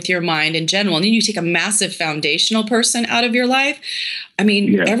on with your mind in general, and then you take a massive foundational person out of your life, I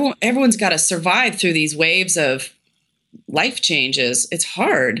mean, everyone's got to survive through these waves of life changes. It's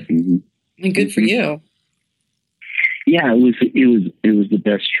hard. Mm-hmm. And good for you. Yeah, it was the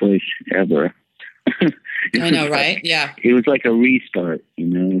best choice ever. I know, right? Yeah. It was like a restart,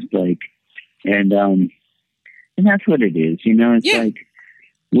 it's like, and that's what it is, it's like,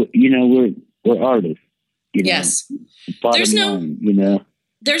 we're artists, yes. There's line,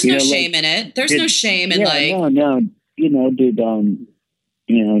 there's no shame in it. There's no shame in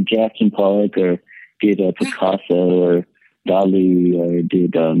did Jackson Pollock or did Picasso or Dali or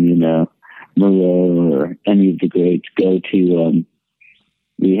did, Moreau or any of the greats go to,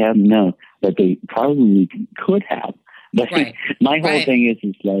 rehab? No, but they probably could have. But my whole thing is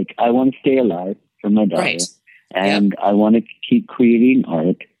like, I want to stay alive for my daughter, and I want to keep creating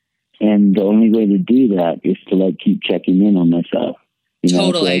art. And the only way to do that is to like keep checking in on myself.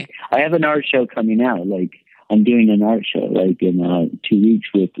 Totally. Like, I have an art show coming out. Like I'm doing an art show like in 2 weeks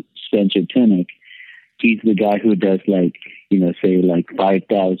with Spencer Tunick. He's the guy who does like, say like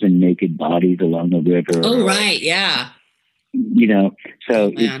 5,000 naked bodies along the river. Oh, right. Yeah.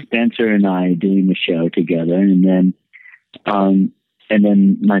 So it's Spencer and I doing the show together. And then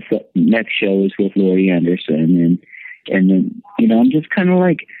then my next show is with Laurie Anderson, and then I'm just kind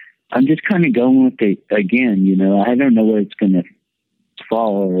of going with it again. I don't know where it's going to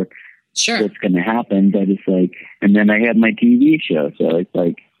fall or Sure. what's going to happen, but it's like, and then I have my TV show, so it's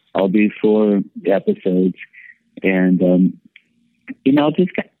like I'll do 4 episodes, and I'll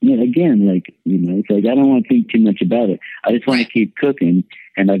just again, like it's like I don't want to think too much about it. I just want to keep cooking,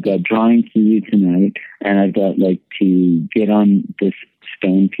 and I've got drawings to do tonight, and I've got to get on this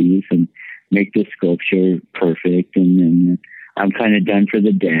stone piece and make this sculpture perfect, and then I'm kind of done for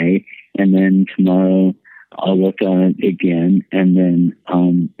the day, and then tomorrow I'll work on it again, and then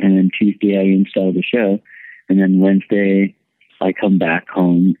Tuesday I install the show, and then Wednesday I come back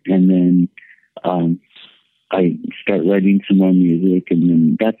home, and then I start writing some more music, and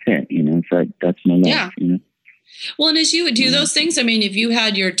then that's it. So that's my life. Yeah. Well, and as you would do those things, I mean, if you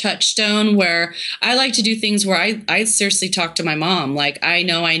had your touchstone, where I like to do things where I seriously talk to my mom, like I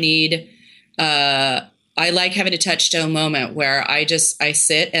know I need. I like having a touchstone moment where I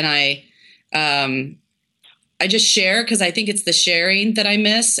sit and I just share, because I think it's the sharing that I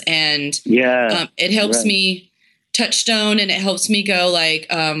miss, and it helps me touchstone, and it helps me go like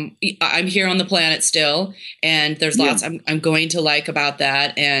I'm here on the planet still, and there's lots I'm going to like about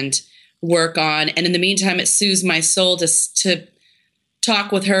that and work on, and in the meantime it soothes my soul to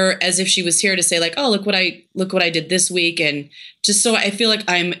talk with her as if she was here to say like, oh, look what I did this week, and just so I feel like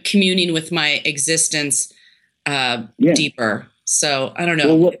I'm communing with my existence deeper. So I don't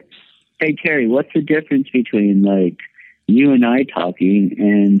know. Well, hey, Terry, what's the difference between like you and I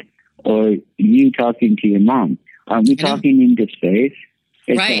talking or you talking to your mom? Aren't we talking into space?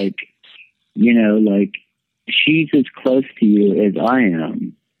 It's right. Like she's as close to you as I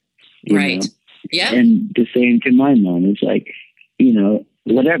am. Right. Yeah. And the same to my mom. It's like,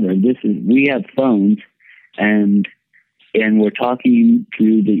 whatever. We have phones, and we're talking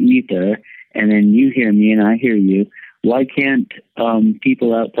through the ether, and then you hear me and I hear you. Why can't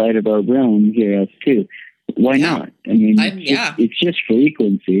people outside of our realm hear us too? Why not? I mean, it's just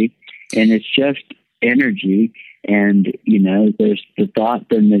frequency, and it's just energy, and there's the thought,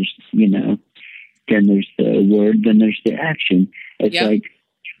 then there's then there's the word, then there's the action. It's like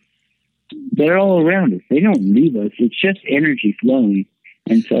they're all around us. They don't leave us. It's just energy flowing,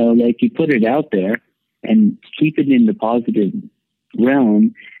 and so like you put it out there and keep it in the positive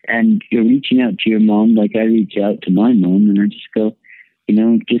realm, and you're reaching out to your mom like I reach out to my mom, and I just go,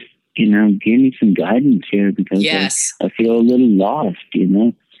 give me some guidance here, because I feel a little lost,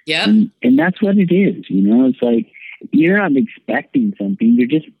 Yeah. And that's what it is, it's like you're not expecting something, you're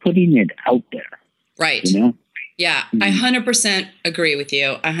just putting it out there. Right. Yeah, I 100% agree with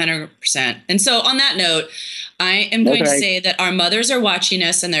you. 100%. And so on that note, I am going to say that our mothers are watching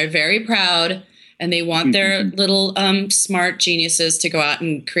us, and they're very proud, and they want their little smart geniuses to go out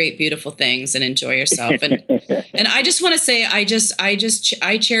and create beautiful things and enjoy yourself. And and I just want to say, I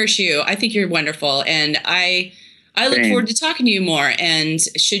cherish you. I think you're wonderful, and I look forward to talking to you more. And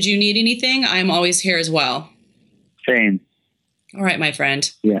should you need anything, I'm always here as well. Same. All right, my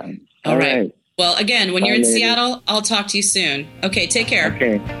friend. Yeah. All right. Well, again, when you're in Seattle, I'll talk to you soon. Okay, take care.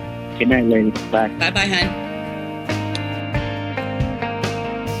 Okay. Good night, ladies. Bye. Bye-bye, hon.